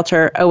with a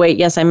realtor. Oh, wait,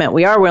 yes, I meant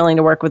we are willing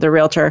to work with a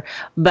realtor.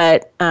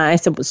 But I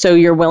said, so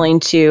you're willing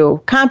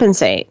to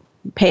compensate,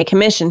 pay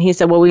commission? He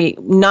said, well,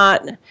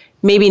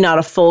 maybe not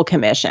a full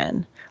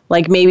commission.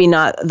 Like maybe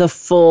not the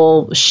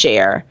full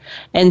share.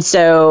 And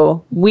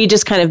so we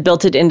just kind of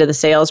built it into the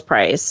sales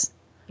price.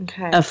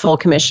 Okay. A full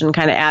commission,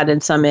 kind of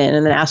added some in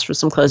and then asked for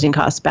some closing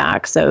costs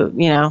back. So,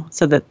 you know,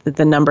 so that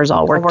the numbers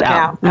all worked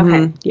out. Okay.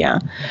 Mm-hmm. Yeah.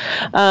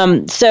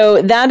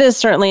 So that is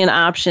certainly an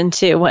option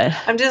too. What?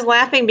 I'm just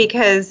laughing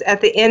because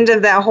at the end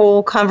of that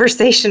whole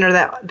conversation or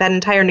that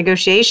entire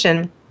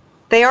negotiation,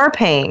 they are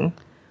paying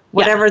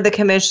whatever the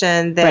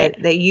commission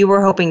that you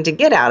were hoping to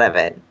get out of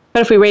it.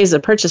 But if we raise the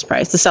purchase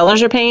price, the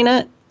sellers are paying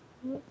it?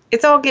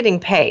 It's all getting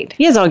paid.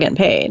 Yeah, it's all getting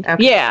paid.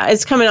 Okay. Yeah,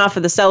 it's coming off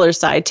of the seller's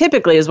side,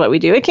 typically is what we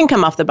do. It can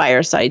come off the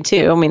buyer's side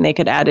too. I mean, they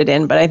could add it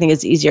in, but I think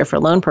it's easier for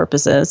loan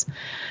purposes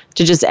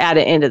to just add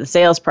it into the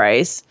sales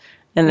price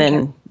and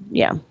then,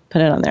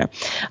 put it on there.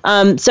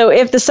 So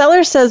if the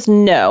seller says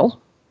no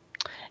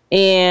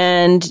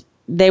and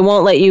they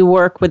won't let you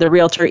work with a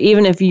realtor,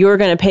 even if you're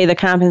going to pay the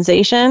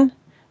compensation,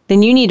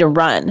 then you need to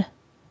run.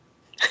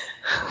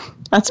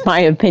 That's my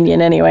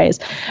opinion anyways.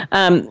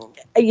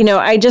 You know,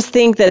 I just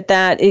think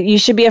that you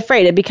should be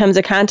afraid. It becomes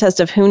a contest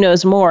of who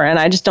knows more. And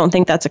I just don't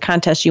think that's a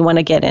contest you want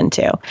to get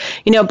into.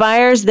 You know,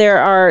 buyers, there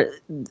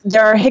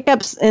are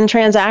hiccups in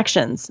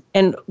transactions.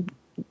 And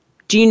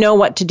do you know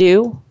what to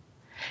do?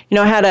 You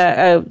know, I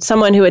had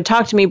someone who had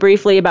talked to me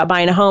briefly about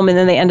buying a home, and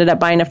then they ended up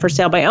buying a for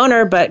sale by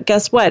owner. But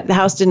guess what? The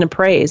house didn't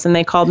appraise, and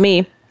they called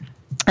me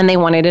and they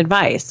wanted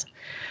advice.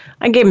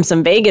 I gave him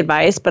some vague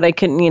advice, but I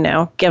couldn't,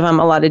 give him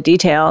a lot of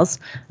details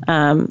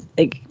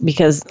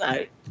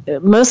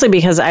mostly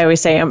because I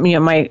always say,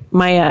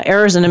 my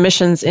errors and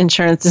omissions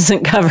insurance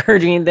isn't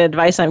covered. The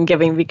advice I'm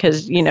giving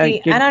because, you're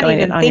going it on your own. I don't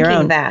even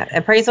think that.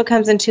 Appraisal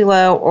comes in too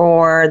low,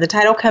 or the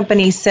title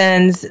company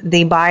sends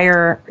the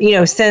buyer,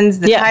 sends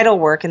the title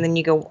work, and then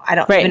you go, I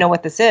don't even know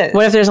what this is.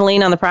 What if there's a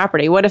lien on the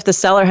property? What if the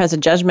seller has a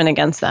judgment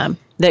against them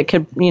that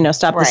could,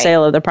 stop the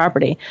sale of the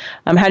property?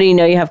 How do you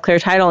know you have clear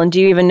title, and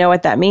do you even know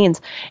what that means?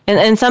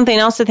 And something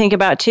else to think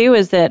about too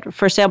is that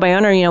for sale by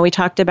owner, we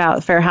talked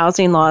about fair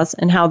housing laws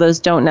and how those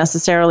don't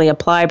necessarily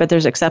apply, but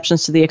there's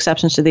exceptions to the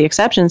exceptions to the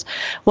exceptions.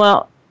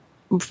 Well,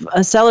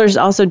 sellers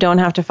also don't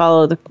have to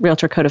follow the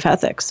Realtor Code of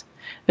Ethics,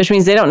 which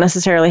means they don't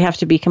necessarily have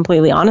to be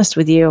completely honest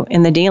with you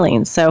in the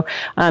dealings. So,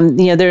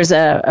 there's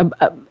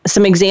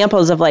some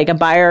examples of like a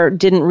buyer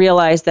didn't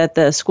realize that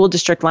the school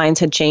district lines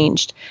had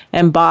changed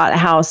and bought a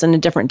house in a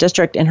different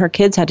district, and her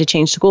kids had to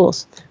change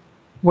schools.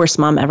 Worst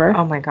mom ever.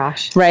 Oh my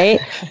gosh. Right?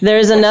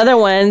 There's another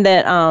one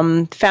that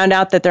found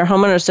out that their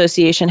homeowner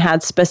association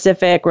had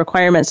specific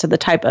requirements to the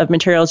type of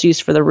materials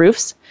used for the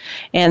roofs.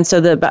 And so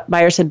the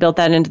buyers had built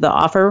that into the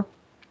offer.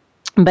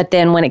 But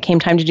then when it came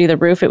time to do the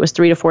roof, it was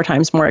 3 to 4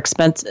 times more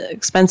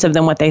expensive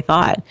than what they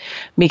thought.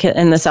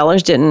 And the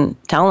sellers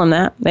didn't tell them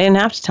that. They didn't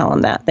have to tell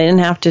them that. They didn't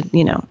have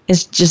to,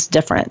 it's just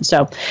different.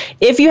 So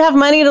if you have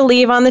money to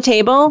leave on the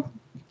table,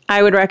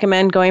 I would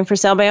recommend going for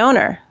sale by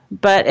owner.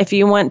 But if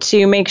you want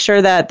to make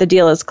sure that the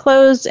deal is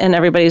closed and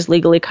everybody's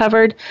legally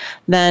covered,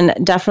 then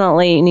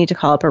definitely need to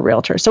call up a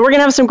realtor. So we're going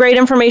to have some great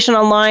information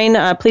online.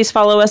 Please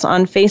follow us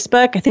on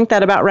Facebook. I think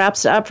that about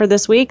wraps it up for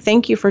this week.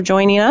 Thank you for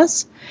joining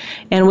us.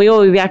 And we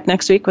will be back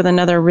next week with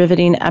another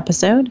riveting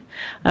episode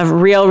of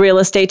Real Real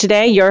Estate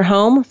Today, your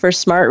home for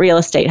smart real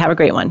estate. Have a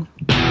great one.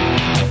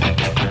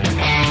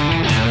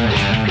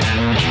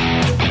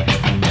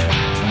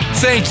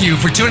 Thank you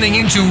for tuning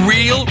into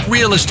Real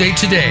Real Estate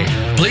Today.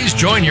 Please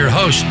join your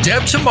host,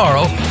 Deb,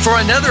 tomorrow for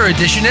another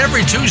edition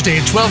every Tuesday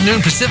at 12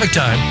 noon Pacific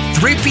Time,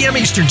 3 p.m.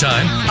 Eastern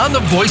Time on the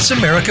Voice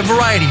America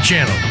Variety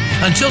Channel.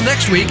 Until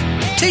next week,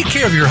 take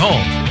care of your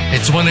home.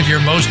 It's one of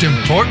your most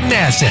important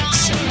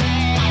assets.